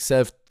authentic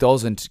self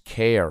doesn't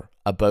care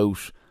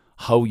about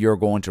how you're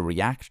going to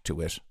react to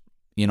it,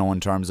 in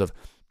terms of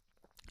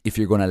if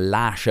you're going to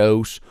lash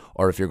out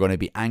or if you're going to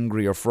be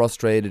angry or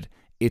frustrated.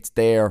 It's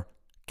there,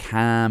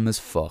 calm as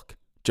fuck,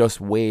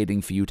 just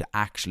waiting for you to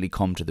actually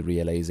come to the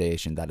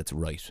realization that it's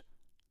right.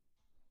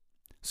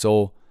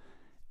 So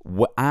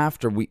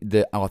after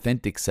the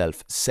authentic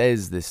self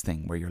says this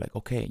thing where you're like,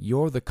 okay,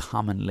 you're the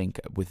common link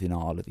within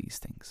all of these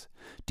things.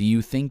 Do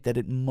you think that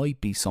it might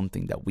be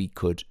something that we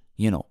could,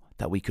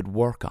 that we could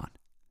work on,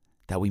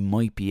 that we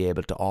might be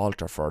able to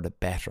alter for the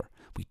better?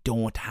 We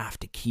don't have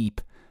to keep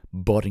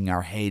butting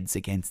our heads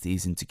against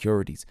these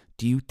insecurities.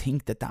 Do you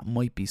think that that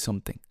might be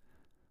something,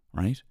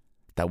 right,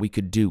 that we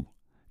could do?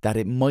 That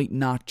it might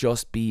not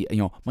just be,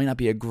 might not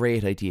be a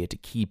great idea to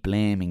keep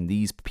blaming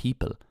these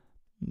people,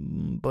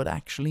 but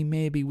actually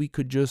maybe we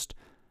could just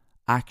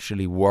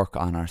actually work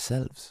on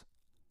ourselves.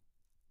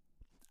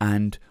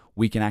 And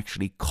we can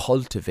actually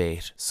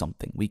cultivate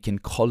something. We can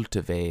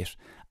cultivate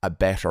a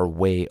better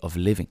way of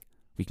living.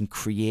 We can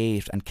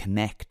create and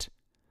connect.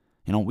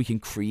 We can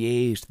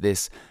create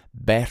this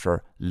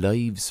better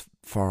lives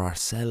for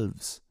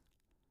ourselves.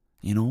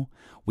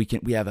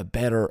 We have a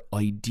better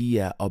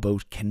idea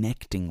about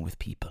connecting with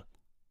people.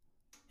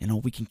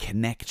 We can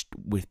connect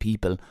with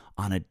people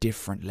on a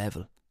different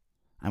level.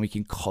 And we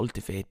can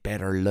cultivate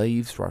better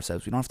lives for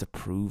ourselves. We don't have to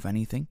prove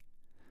anything.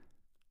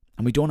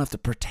 And we don't have to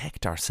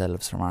protect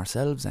ourselves from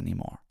ourselves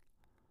anymore.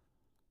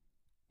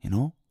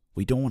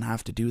 We don't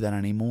have to do that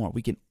anymore.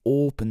 We can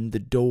open the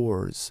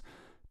doors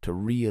to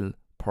real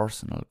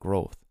personal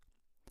growth.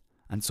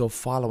 And so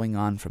following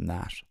on from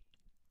that,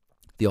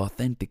 the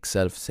authentic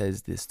self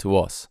says this to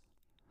us.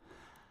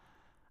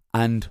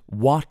 And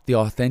what the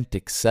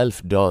authentic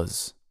self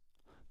does,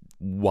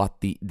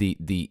 what the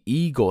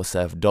ego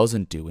self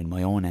doesn't do, in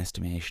my own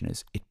estimation,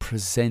 is it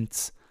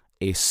presents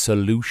a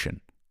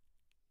solution.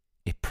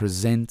 It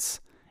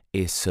presents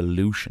a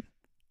solution,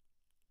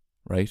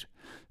 right?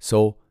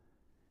 So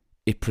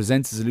it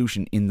presents a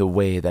solution in the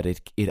way that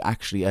it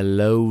actually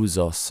allows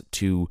us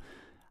to,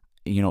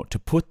 to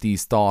put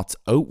these thoughts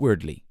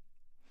outwardly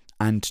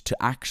and to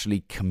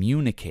actually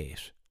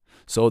communicate.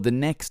 So the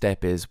next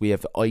step is we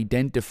have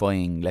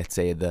identifying, let's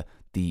say,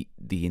 the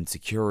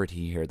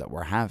insecurity here that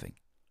we're having.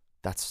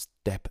 That's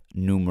step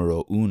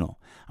numero uno.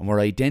 And we're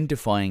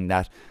identifying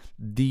that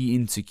the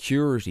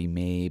insecurity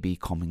may be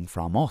coming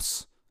from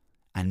us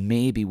and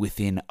maybe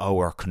within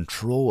our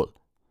control,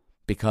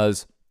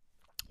 because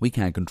we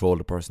can't control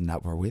the person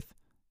that we're with.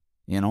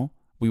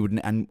 We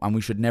wouldn't, and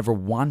we should never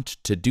want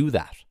to do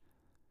that.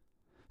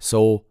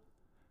 So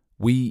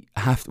we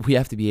have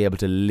to be able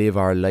to live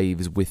our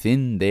lives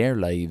within their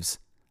lives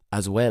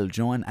as well,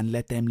 John, and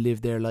let them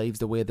live their lives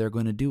the way they're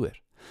going to do it.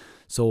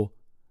 So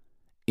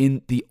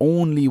in the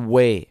only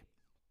way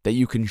that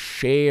you can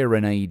share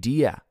an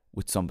idea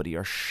with somebody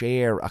or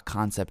share a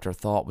concept or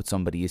thought with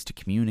somebody is to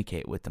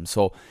communicate with them.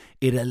 So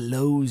it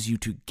allows you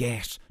to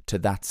get to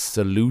that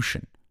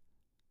solution.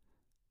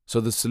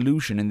 So the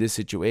solution in this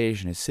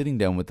situation is sitting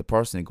down with the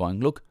person and going,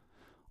 look,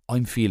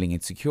 I'm feeling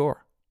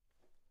insecure.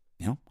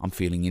 I'm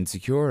feeling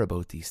insecure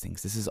about these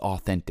things. This is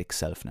authentic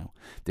self now.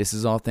 This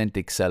is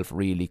authentic self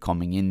really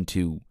coming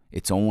into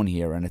its own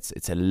here, and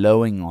it's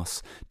allowing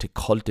us to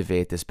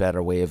cultivate this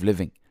better way of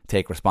living,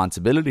 take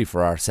responsibility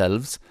for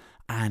ourselves,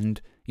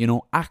 and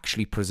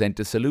actually present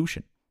a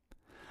solution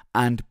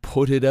and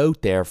put it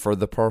out there for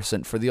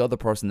the other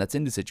person that's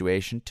in the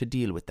situation to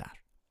deal with that.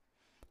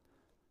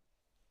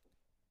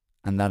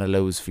 And that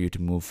allows for you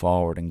to move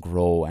forward and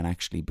grow and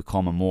actually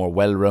become a more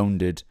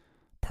well-rounded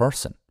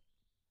person.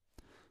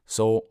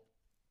 So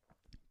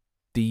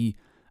the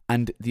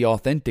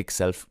authentic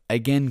self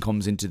again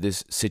comes into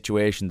this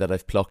situation that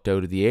I've plucked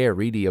out of the air,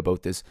 really,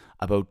 about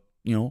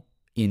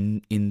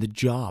in the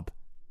job,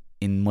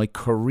 in my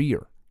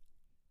career,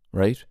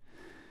 right?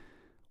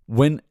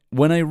 When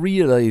I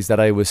realized that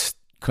I was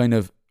kind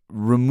of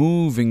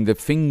removing the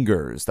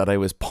fingers that I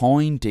was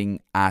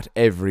pointing at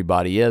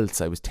everybody else,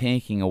 I was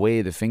taking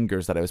away the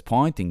fingers that I was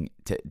pointing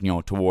to,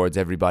 towards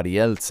everybody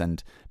else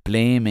and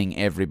blaming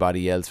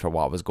everybody else for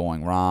what was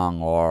going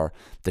wrong or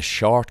the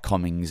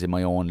shortcomings in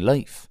my own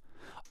life.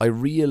 I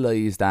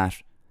realized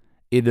that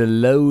it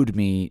allowed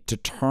me to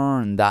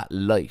turn that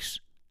light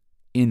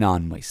in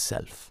on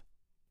myself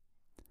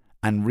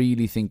and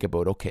really think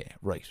about, okay,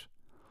 right,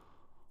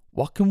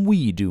 what can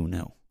we do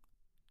now?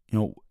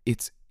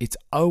 It's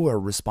our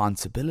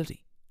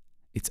responsibility.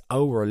 It's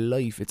our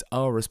life. It's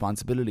our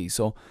responsibility.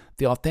 So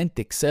the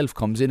authentic self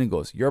comes in and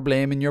goes, you're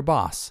blaming your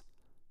boss,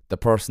 the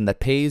person that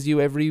pays you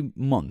every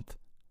month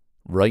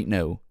right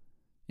now.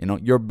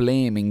 You're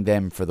blaming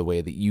them for the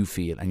way that you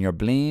feel, and you're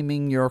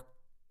blaming your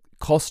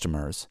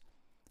customers,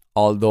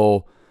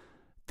 although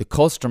the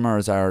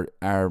customers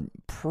are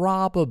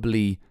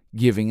probably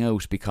giving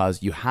out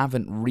because you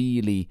haven't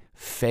really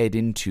fed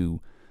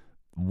into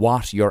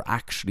what you're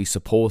actually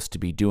supposed to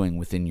be doing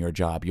within your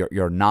job.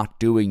 You're not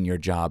doing your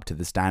job to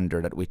the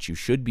standard at which you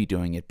should be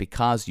doing it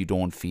because you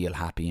don't feel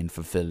happy and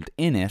fulfilled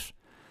in it,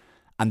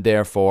 and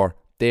therefore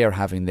they are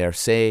having their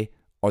say,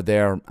 or they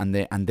are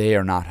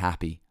not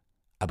happy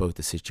about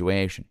the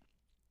situation.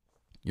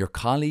 Your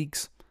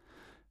colleagues,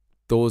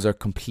 those are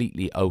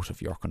completely out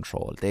of your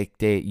control.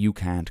 You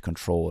can't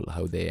control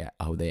how they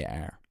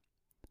are,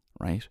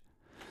 right?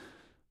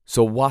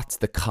 So what's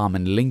the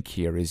common link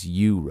here is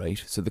you, right?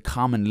 So the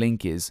common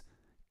link is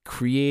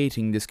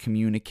creating this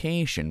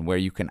communication where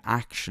you can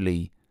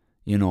actually,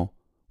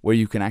 where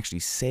you can actually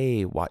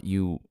say what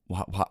you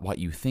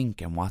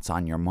think and what's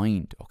on your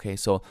mind. Okay,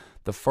 so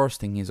the first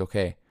thing is,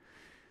 okay,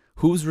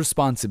 whose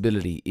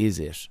responsibility is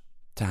it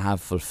to have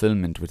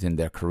fulfillment within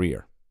their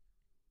career?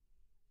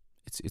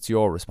 It's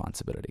your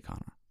responsibility,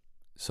 Connor.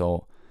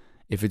 So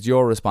if it's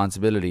your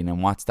responsibility,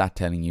 then what's that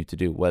telling you to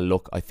do? Well,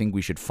 look, I think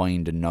we should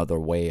find another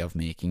way of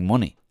making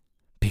money,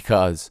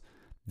 because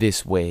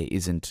this way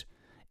is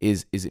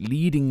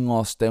leading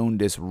us down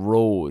this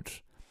road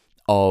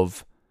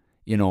of,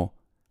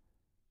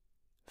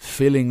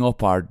 filling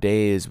up our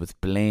days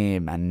with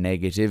blame and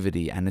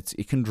negativity, and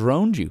it can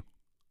drown you.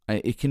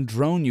 It can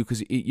drown you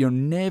because you're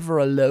never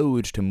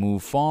allowed to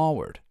move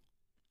forward.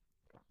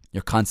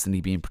 You're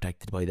constantly being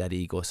protected by that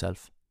ego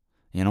self,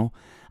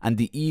 and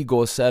the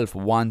ego self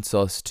wants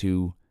us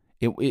to.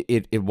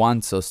 It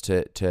wants us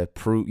to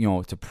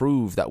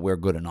prove that we're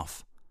good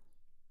enough.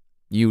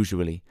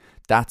 Usually,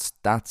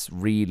 that's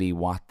really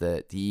what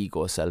the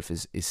ego self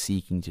is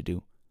seeking to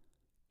do.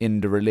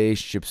 In the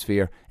relationship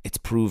sphere, it's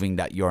proving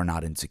that you're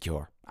not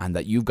insecure and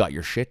that you've got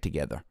your shit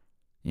together.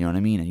 You know what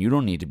I mean? And you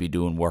don't need to be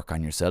doing work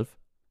on yourself.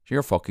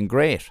 You're fucking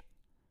great.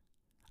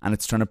 And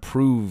it's trying to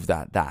prove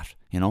that,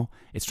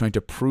 it's trying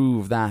to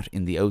prove that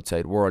in the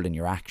outside world in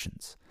your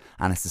actions.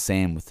 And it's the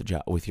same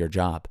with your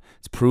job.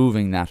 It's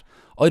proving that,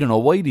 I don't know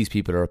why these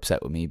people are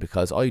upset with me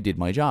because I did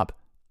my job.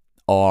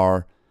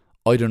 Or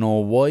I don't know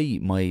why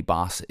my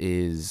boss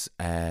is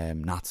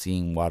not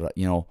seeing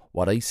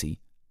what I see.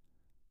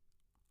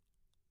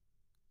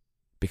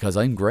 Because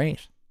I'm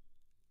great,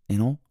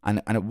 and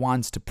it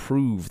wants to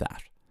prove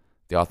that.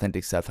 The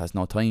authentic self has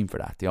no time for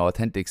that. The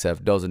authentic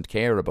self doesn't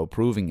care about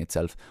proving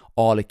itself.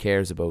 All it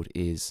cares about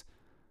is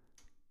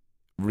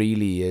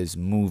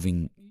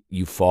moving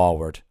you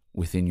forward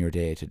within your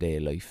day-to-day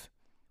life,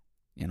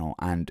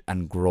 and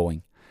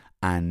growing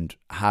and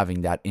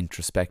having that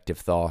introspective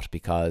thought,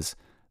 because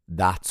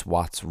that's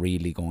what's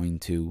really going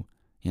to,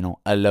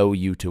 allow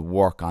you to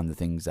work on the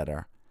things that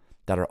are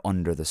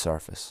under the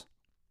surface.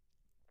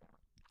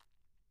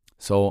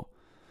 So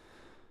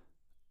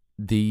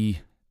the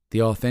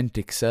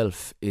authentic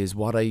self is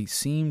what I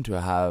seem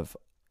to have,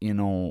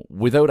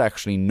 without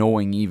actually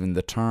knowing even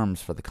the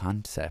terms for the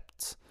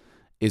concepts,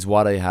 is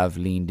what I have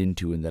leaned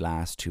into in the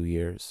last 2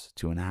 years,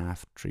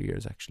 2.5, 3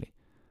 years actually.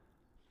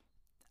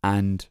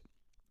 And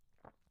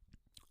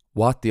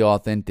what the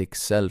authentic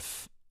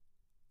self,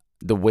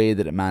 the way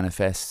that it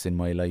manifests in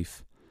my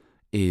life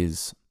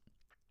is,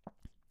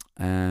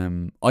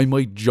 I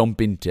might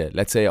jump into,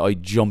 let's say I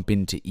jump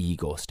into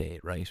ego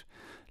state, right?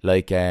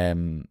 Like,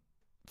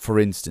 for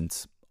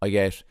instance, I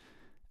get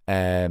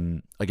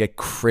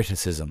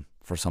criticism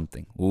for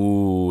something.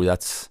 Ooh,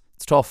 it's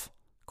tough.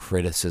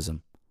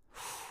 Criticism.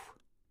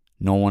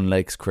 No one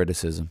likes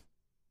criticism.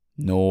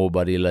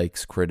 Nobody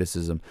likes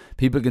criticism.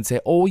 People can say,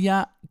 oh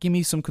yeah, give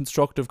me some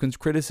constructive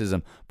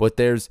criticism, but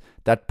there's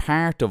that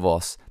part of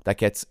us that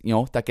gets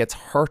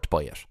hurt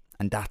by it,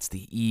 and that's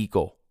the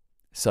ego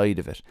side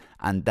of it.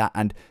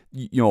 And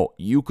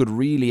you could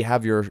really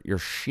have your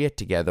shit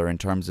together in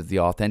terms of the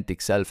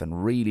authentic self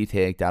and really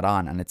take that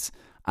on,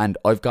 and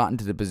I've gotten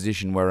to the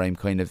position where I'm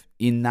kind of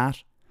in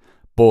that,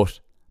 but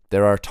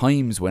there are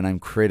times when I'm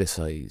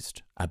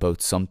criticized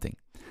about something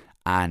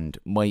and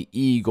my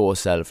ego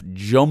self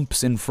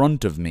jumps in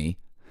front of me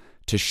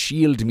to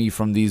shield me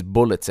from these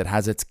bullets. It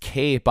has its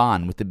cape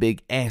on with the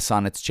big S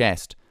on its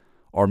chest,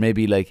 or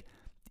maybe like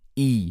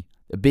E,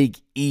 a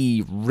big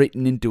E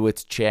written into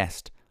its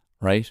chest,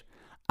 right?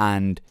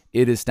 And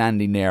it is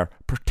standing there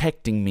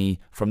protecting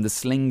me from the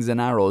slings and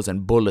arrows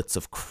and bullets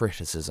of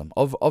criticism,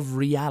 of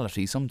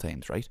reality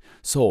sometimes, right?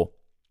 So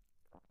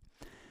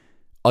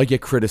I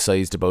get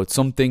criticized about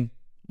something,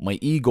 my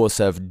ego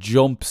self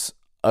jumps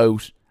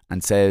out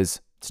and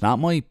says, it's not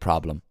my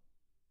problem.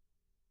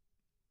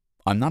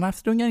 I'm not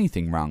after doing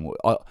anything wrong.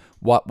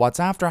 What's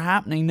after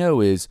happening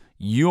now is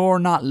you're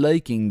not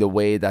liking the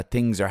way that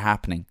things are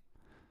happening,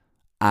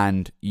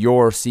 and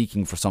you're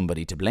seeking for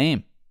somebody to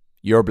blame.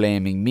 You're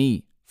blaming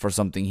me for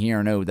something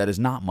here now that is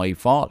not my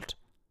fault.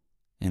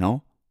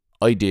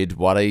 I did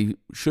what I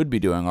should be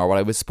doing or what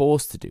I was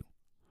supposed to do.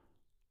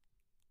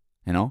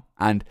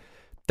 And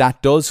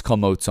that does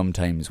come out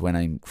sometimes when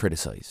I'm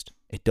criticized.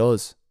 It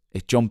does.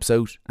 It jumps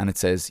out and it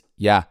says,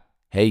 yeah,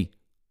 hey,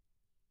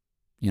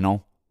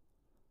 I'm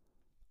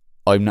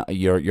not,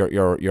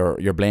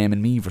 you're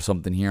blaming me for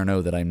something here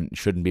now that I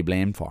shouldn't be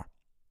blamed for.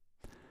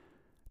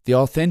 The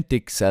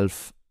authentic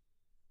self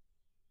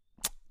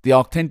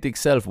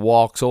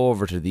walks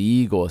over to the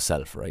ego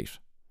self, right?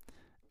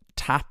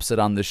 Taps it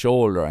on the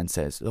shoulder and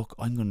says, look,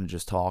 I'm going to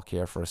just talk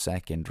here for a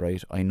second,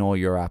 right? I know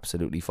you're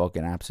absolutely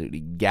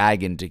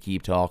gagging to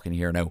keep talking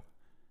here now,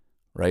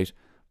 right?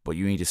 But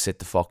you need to sit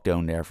the fuck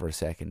down there for a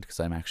second, because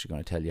I'm actually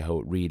going to tell you how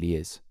it really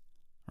is,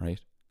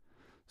 right?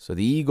 So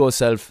the ego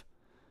self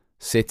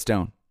sits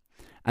down,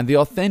 and the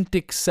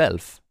authentic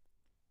self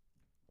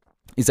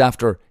is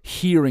after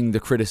hearing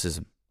the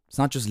criticism. It's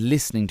not just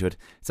listening to it.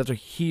 It's after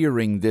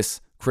hearing this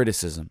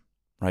criticism,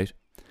 right?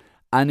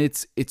 And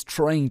it's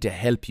trying to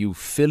help you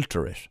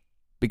filter it.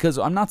 Because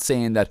I'm not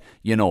saying that,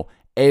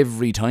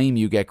 every time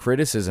you get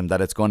criticism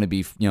that it's going to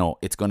be,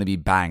 it's going to be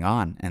bang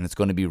on and it's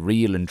going to be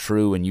real and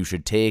true and you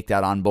should take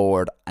that on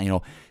board,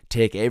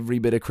 take every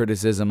bit of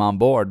criticism on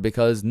board,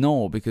 because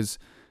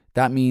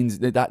that means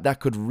that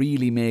could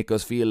really make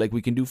us feel like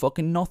we can do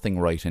fucking nothing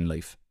right in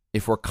life.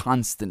 If we're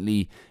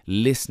constantly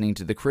listening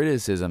to the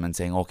criticism and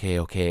saying, okay,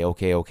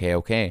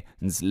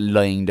 and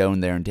lying down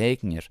there and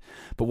taking it.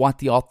 But what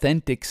the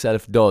authentic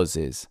self does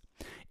is,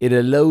 it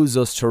allows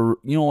us to,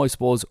 I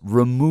suppose,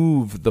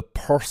 remove the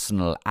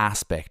personal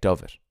aspect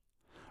of it.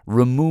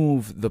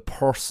 Remove the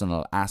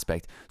personal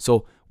aspect.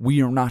 So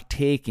we are not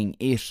taking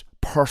it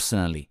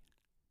personally.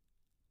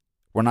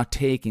 We're not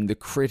taking the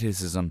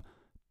criticism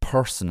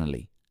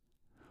personally.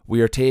 We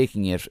are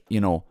taking it,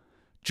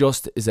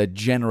 just as a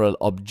general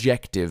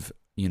objective,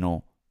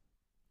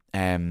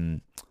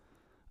 an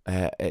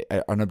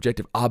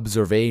objective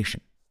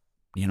observation,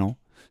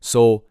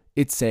 So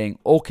it's saying,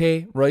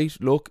 okay, right,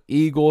 look,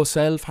 ego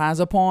self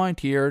has a point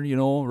here,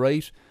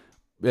 right?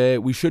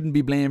 We shouldn't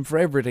be blamed for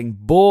everything,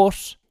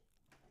 but,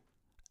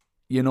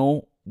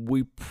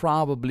 we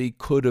probably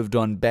could have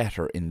done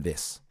better in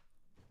this.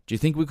 Do you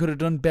think we could have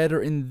done better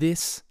in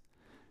this?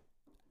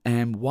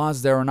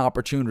 Was there an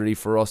opportunity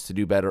for us to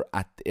do better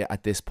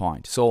at this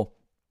point? So,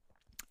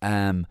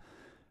 it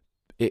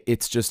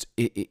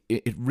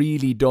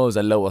really does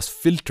allow us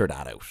filter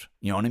that out.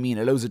 You know what I mean?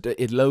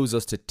 It allows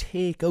us to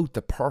take out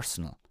the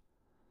personal.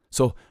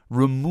 So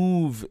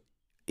remove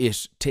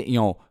it,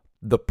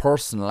 the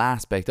personal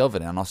aspect of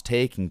it and us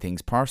taking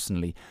things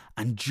personally,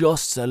 and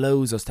just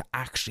allows us to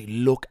actually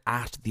look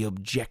at the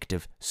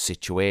objective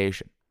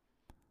situation.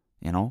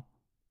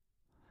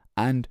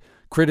 And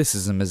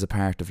criticism is a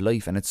part of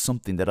life, and it's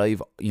something that I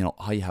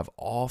have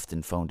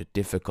often found it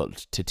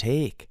difficult to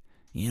take.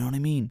 You know what I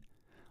mean?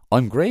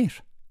 I'm great.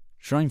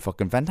 Sure, I'm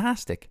fucking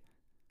fantastic.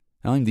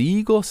 I'm the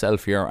ego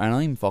self here, and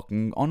I'm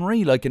fucking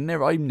unreal.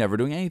 I'm never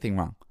doing anything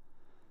wrong.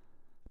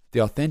 The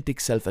authentic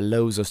self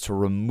allows us to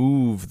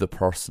remove the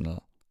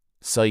personal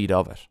side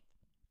of it.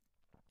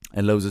 It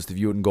allows us to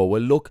view it and go,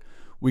 well, look,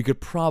 we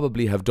could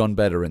probably have done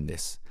better in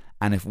this.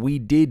 And if we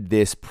did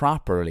this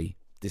properly,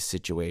 this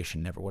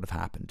situation never would have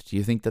happened. Do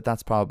you think that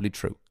that's probably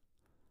true?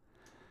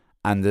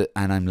 And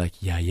I'm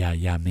like,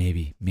 yeah,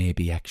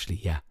 maybe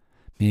actually, yeah.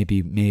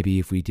 Maybe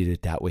if we did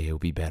it that way, it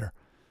would be better.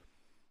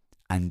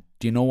 And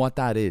do you know what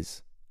that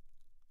is?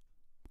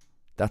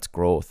 That's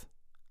growth.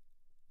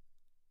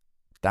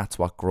 That's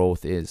what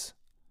growth is.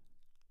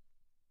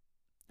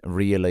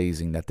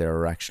 Realizing that there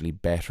are actually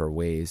better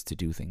ways to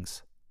do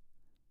things.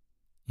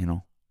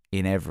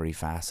 In every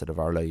facet of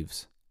our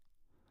lives.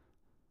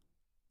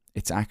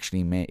 It's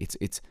actually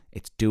it's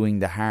doing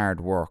the hard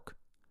work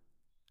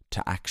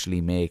to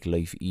actually make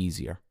life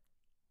easier.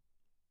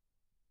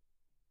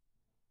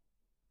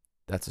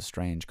 That's a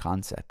strange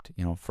concept,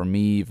 for me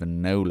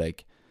even now.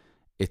 Like,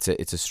 it's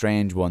a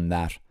strange one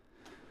that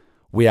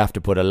we have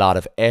to put a lot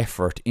of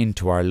effort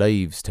into our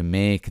lives to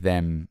make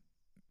them,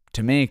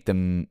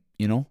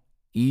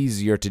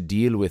 easier to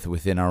deal with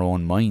within our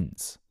own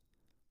minds.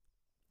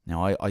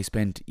 Now, I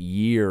spent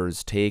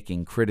years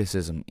taking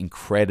criticism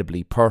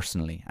incredibly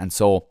personally, and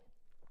so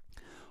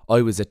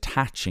I was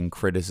attaching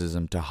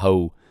criticism to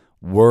how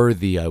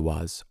worthy I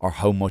was, or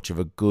how much of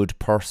a good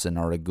person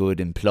or a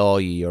good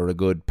employee or a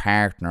good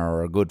partner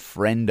or a good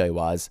friend I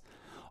was.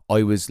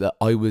 I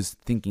was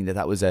thinking that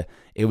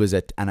it was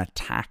an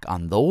attack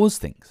on those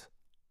things.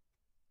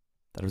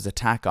 That was an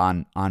attack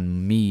on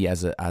me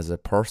as a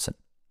person.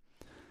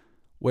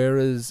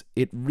 Whereas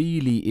it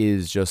really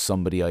is just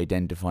somebody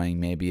identifying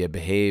maybe a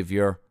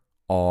behaviour,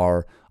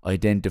 or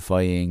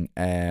identifying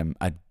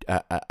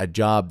a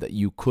job that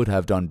you could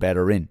have done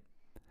better in.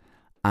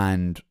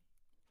 And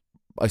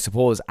I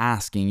suppose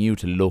asking you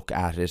to look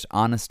at it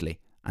honestly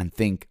and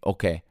think,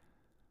 okay,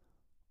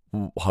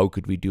 how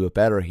could we do it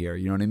better here?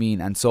 You know what I mean?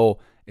 And so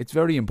it's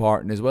very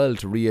important as well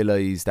to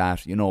realise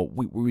that,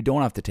 we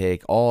don't have to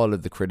take all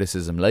of the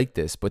criticism like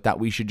this, but that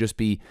we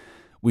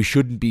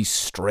shouldn't be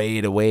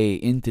straight away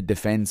into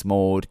defence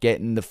mode,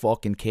 getting the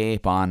fucking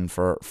cape on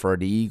for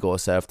the ego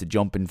self to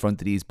jump in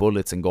front of these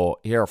bullets and go,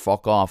 here,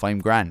 fuck off, I'm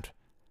grand.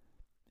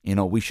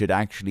 We should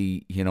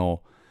actually,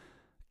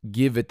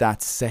 give it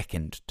that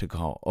second to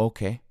go,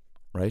 okay,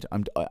 right?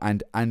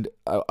 And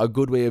a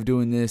good way of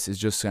doing this is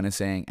just kind of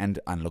saying,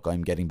 and look,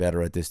 I'm getting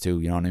better at this too.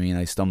 You know what I mean?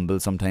 I stumble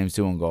sometimes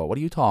too and go, what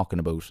are you talking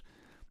about?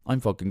 I'm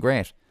fucking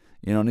great.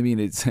 You know what I mean?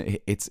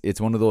 It's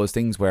one of those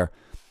things where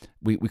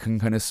we can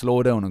kind of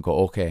slow down and go,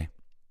 okay,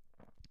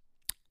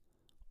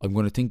 I'm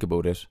going to think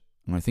about it.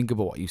 I'm going to think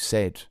about what you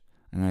said.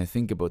 I'm going to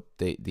think about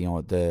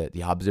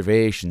the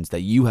observations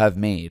that you have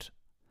made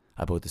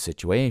about the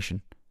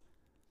situation,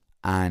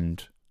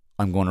 and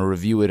I'm going to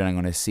review it, and I'm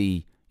going to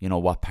see,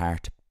 what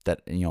part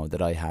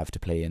that I have to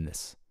play in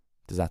this.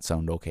 Does that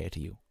sound okay to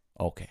you?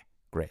 Okay,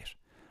 great.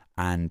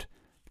 And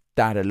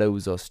that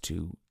allows us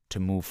to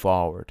move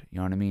forward. You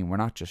know what I mean? We're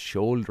not just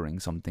shouldering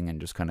something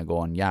and just kind of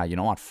going, yeah, you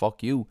know what,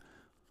 fuck you.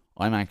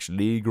 I'm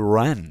actually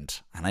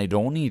grand, and I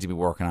don't need to be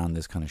working on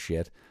this kind of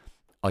shit.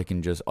 I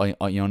can just, you know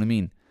what I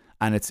mean?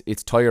 And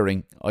it's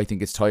tiring. I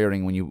think it's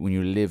tiring when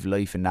you live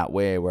life in that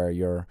way, where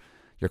you're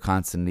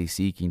constantly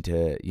seeking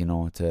to,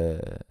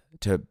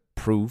 to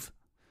prove,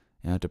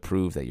 to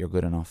prove that you're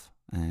good enough.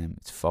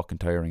 It's fucking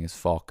tiring as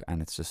fuck,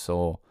 and it's just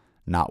so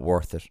not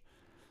worth it.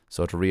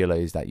 So to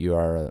realize that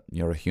you're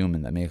a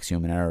human that makes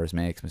human errors,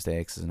 makes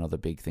mistakes, is another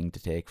big thing to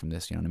take from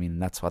this. You know what I mean?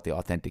 And that's what the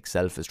authentic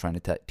self is trying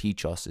to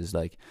teach us, is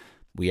like,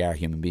 we are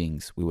human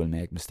beings. We will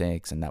make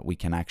mistakes, and that we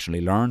can actually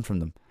learn from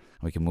them.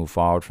 We can move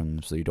forward from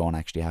them, so you don't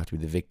actually have to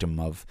be the victim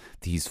of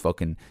these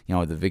fucking,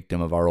 the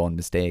victim of our own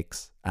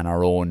mistakes and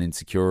our own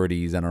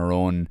insecurities and our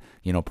own,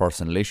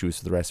 personal issues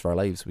for the rest of our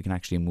lives. We can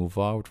actually move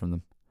forward from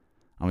them,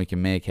 and we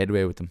can make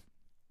headway with them.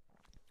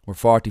 We're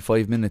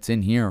 45 minutes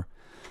in here,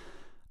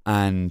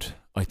 and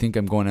I think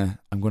I'm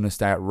gonna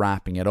start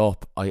wrapping it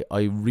up. I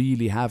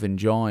really have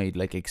enjoyed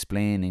like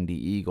explaining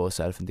the ego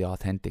self and the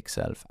authentic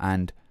self,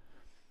 and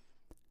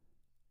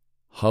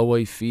how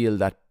I feel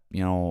that,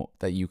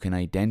 that you can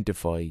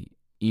identify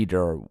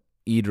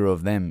either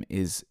of them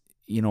is,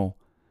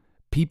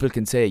 people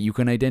can say you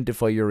can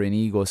identify your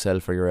ego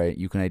self, or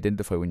you can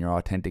identify when you're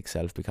authentic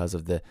self because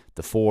of the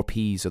 4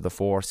 P's or the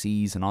 4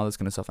 C's and all this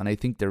kind of stuff. And I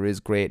think there is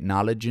great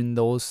knowledge in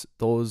those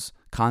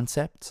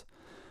concepts,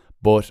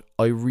 but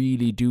I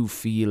really do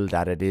feel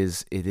that it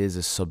is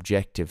a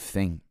subjective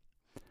thing.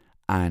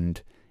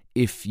 And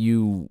if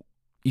you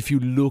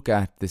look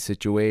at the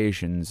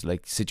situations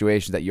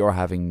that you're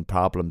having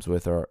problems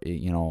with, or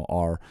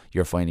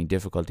you're finding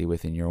difficulty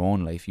with in your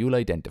own life, you'll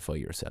identify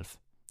yourself.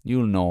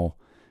 You'll know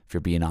if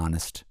you're being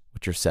honest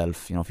with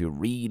yourself. If you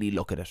really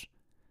look at it,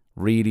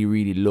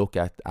 really look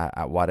at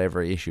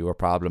whatever issue or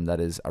problem that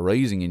is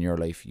arising in your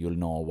life, you'll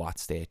know what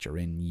state you're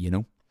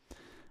in.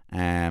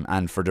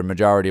 And for the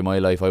majority of my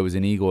life, I was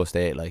in ego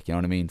state,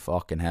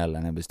 fucking hell,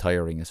 and it was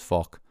tiring as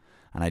fuck,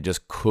 and I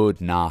just could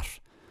not.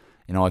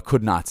 I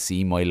could not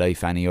see my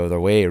life any other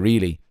way,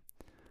 really.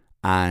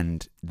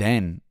 And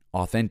then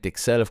authentic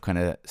self kind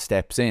of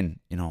steps in,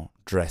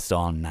 dressed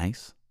on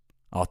nice.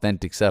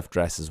 Authentic self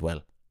dresses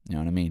well. You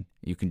know what I mean?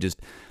 You can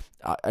just...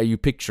 Are you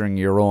picturing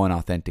your own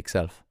authentic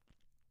self?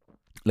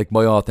 Like,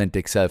 my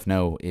authentic self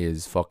now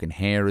is fucking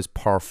hair is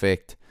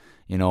perfect.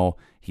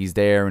 He's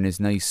there in his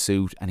nice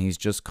suit, and he's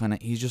just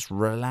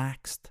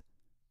relaxed.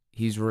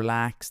 He's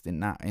relaxed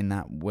in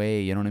that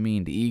way, you know what I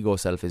mean? The ego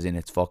self is in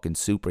its fucking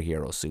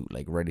superhero suit,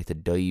 like ready to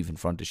dive in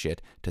front of shit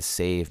to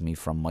save me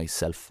from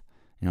myself,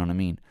 you know what I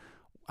mean?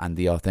 And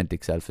the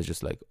authentic self is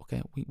just like,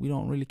 okay, we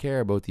don't really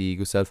care about the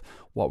ego self.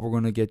 What we're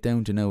going to get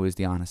down to now is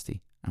the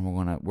honesty, and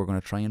we're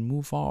gonna try and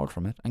move forward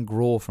from it and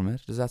grow from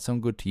it. Does that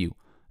sound good to you?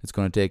 It's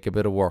going to take a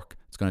bit of work.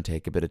 It's going to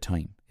take a bit of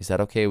time. Is that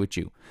okay with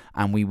you?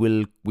 And we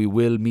will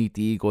meet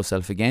the ego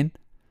self again,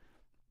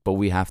 but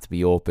we have to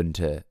be open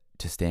to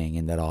staying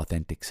in that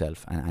authentic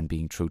self and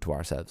being true to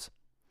ourselves.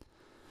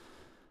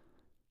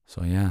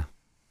 So yeah,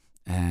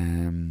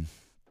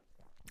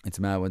 it's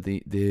mad when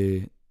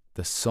the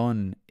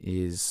sun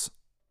is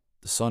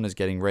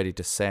getting ready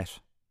to set.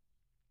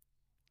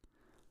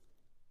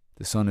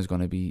 The sun is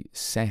going to be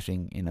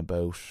setting in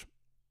about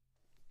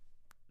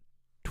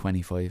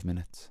 25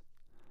 minutes,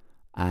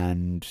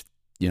 and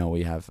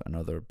we have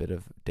another bit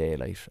of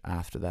daylight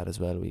after that as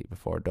well,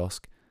 before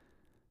dusk.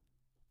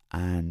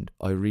 And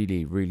I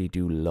really, really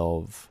do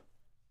love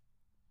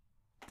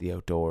the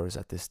outdoors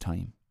at this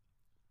time,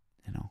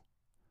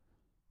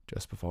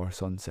 just before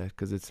sunset,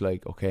 because it's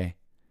like, okay,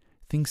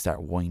 things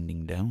start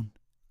winding down,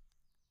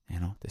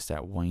 they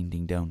start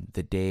winding down.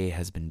 The day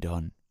has been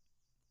done.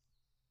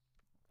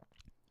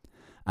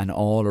 And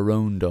all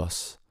around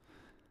us,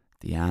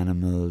 the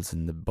animals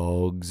and the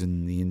bugs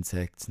and the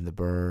insects and the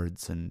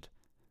birds and,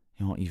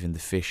 even the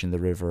fish in the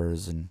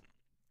rivers and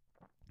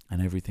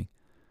everything,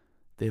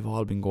 they've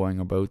all been going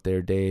about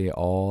their day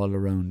all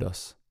around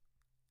us.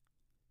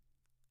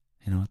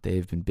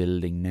 They've been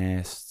building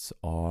nests,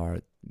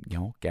 or,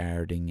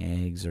 guarding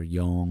eggs or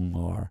young,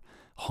 or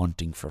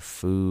hunting for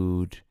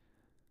food.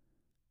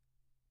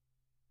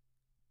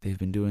 They've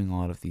been doing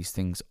all of these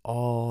things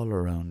all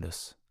around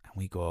us. And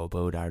we go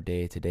about our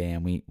day to day,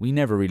 and we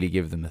never really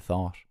give them a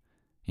thought.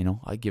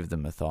 I give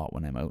them a thought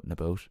when I'm out and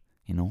about,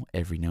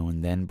 every now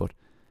and then, but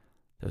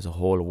there's a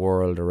whole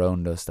world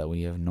around us that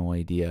we have no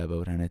idea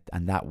about,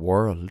 and that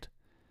world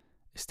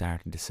is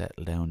starting to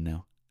settle down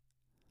now.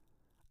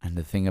 And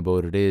the thing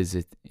about it is,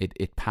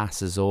 it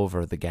passes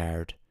over the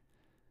guard.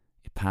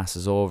 It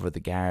passes over the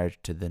guard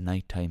to the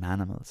nighttime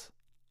animals,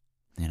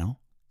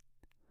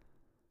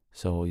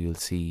 So you'll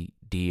see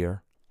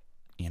deer,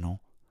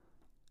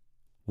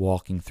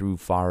 walking through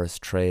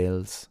forest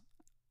trails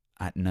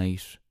at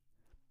night.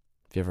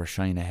 If you ever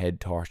shine a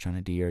head torch on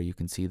a deer, you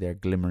can see their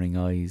glimmering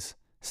eyes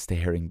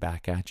staring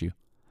back at you.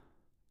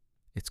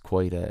 It's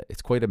quite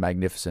a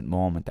magnificent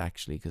moment,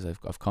 actually, because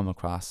I've come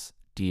across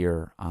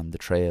deer on the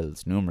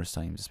trails numerous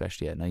times,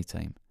 especially at night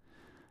time,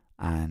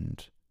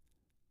 and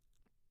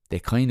they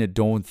kind of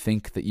don't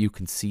think that you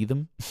can see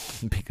them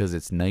because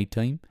it's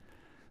nighttime.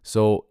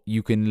 So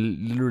you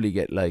can literally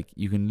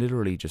you can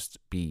literally just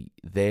be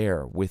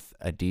there with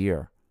a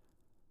deer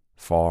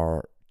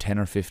for 10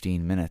 or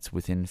 15 minutes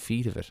within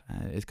feet of it.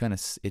 It's kind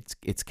of,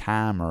 it's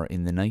calmer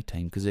in the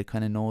nighttime because it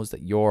kind of knows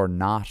that you're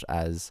not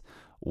as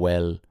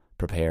well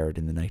prepared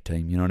in the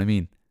nighttime. You know what I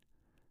mean?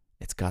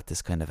 It's got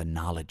this kind of a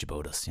knowledge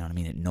about us. You know what I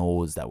mean? It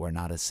knows that we're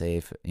not as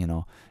safe,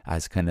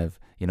 as kind of,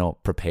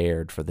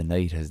 prepared for the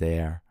night as they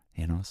are,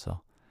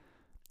 so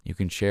you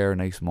can share a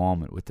nice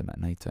moment with them at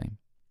nighttime.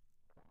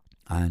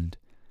 And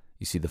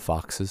you see the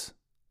foxes,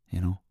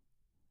 and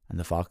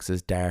the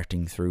foxes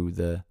darting through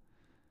the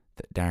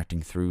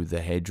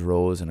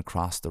hedgerows and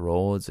across the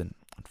roads, and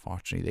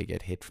unfortunately they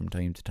get hit from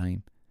time to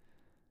time.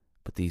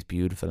 But these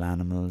beautiful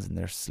animals and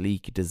their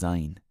sleek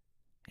design,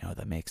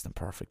 that makes them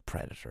perfect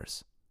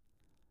predators.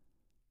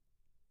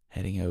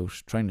 Heading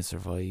out, trying to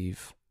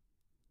survive.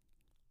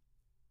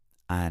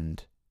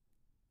 And,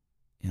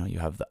 you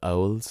have the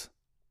owls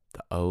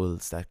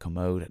that come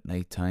out at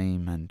night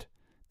time and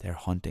they're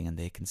hunting, and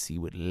they can see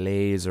with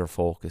laser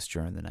focus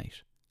during the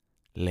night.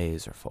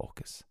 Laser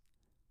focus.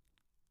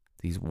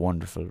 These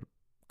wonderful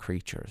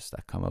creatures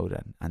that come out,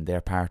 and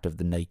they're part of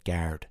the night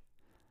guard.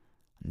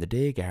 And the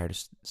day guard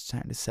is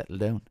starting to settle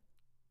down.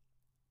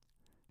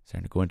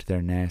 Starting to go into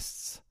their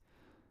nests,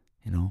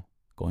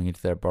 going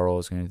into their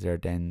burrows, going into their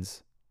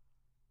dens.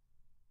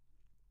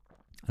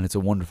 And it's a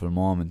wonderful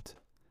moment.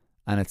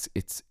 And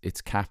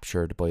it's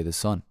captured by the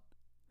sun,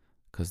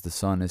 because the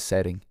sun is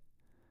setting.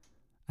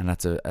 And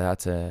that's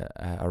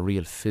a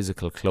real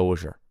physical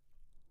closure.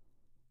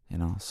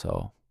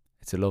 So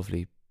it's a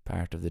lovely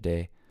part of the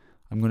day.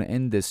 I'm going to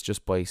end this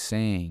just by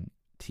saying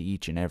to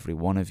each and every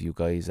one of you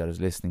guys that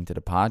is listening to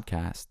the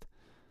podcast,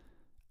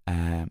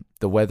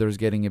 the weather's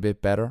getting a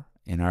bit better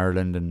in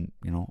Ireland and,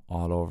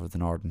 all over the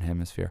Northern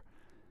Hemisphere.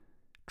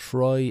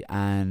 Try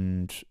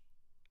and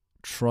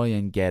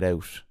get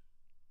out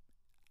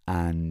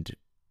and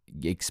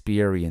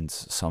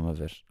experience some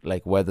of it,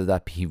 like whether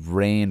that be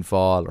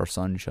rainfall or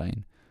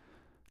sunshine.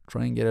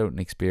 Try and get out and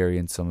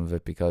experience some of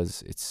it,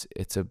 because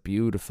it's a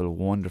beautiful,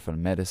 wonderful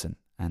medicine,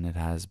 and it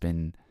has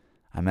been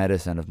a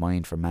medicine of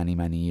mine for many,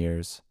 many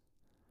years.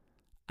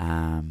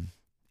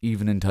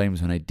 Even in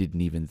times when I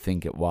didn't even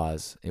think it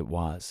was.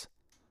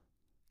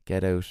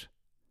 Get out,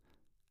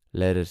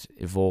 let it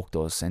evoke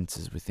those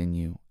senses within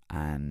you,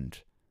 and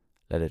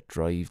let it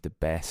drive the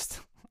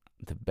best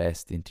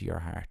into your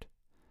heart.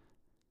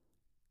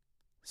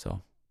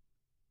 So,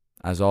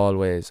 as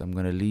always, I'm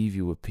going to leave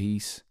you with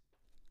peace,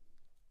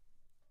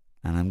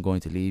 and I'm going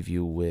to leave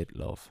you with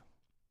love.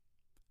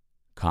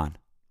 Con.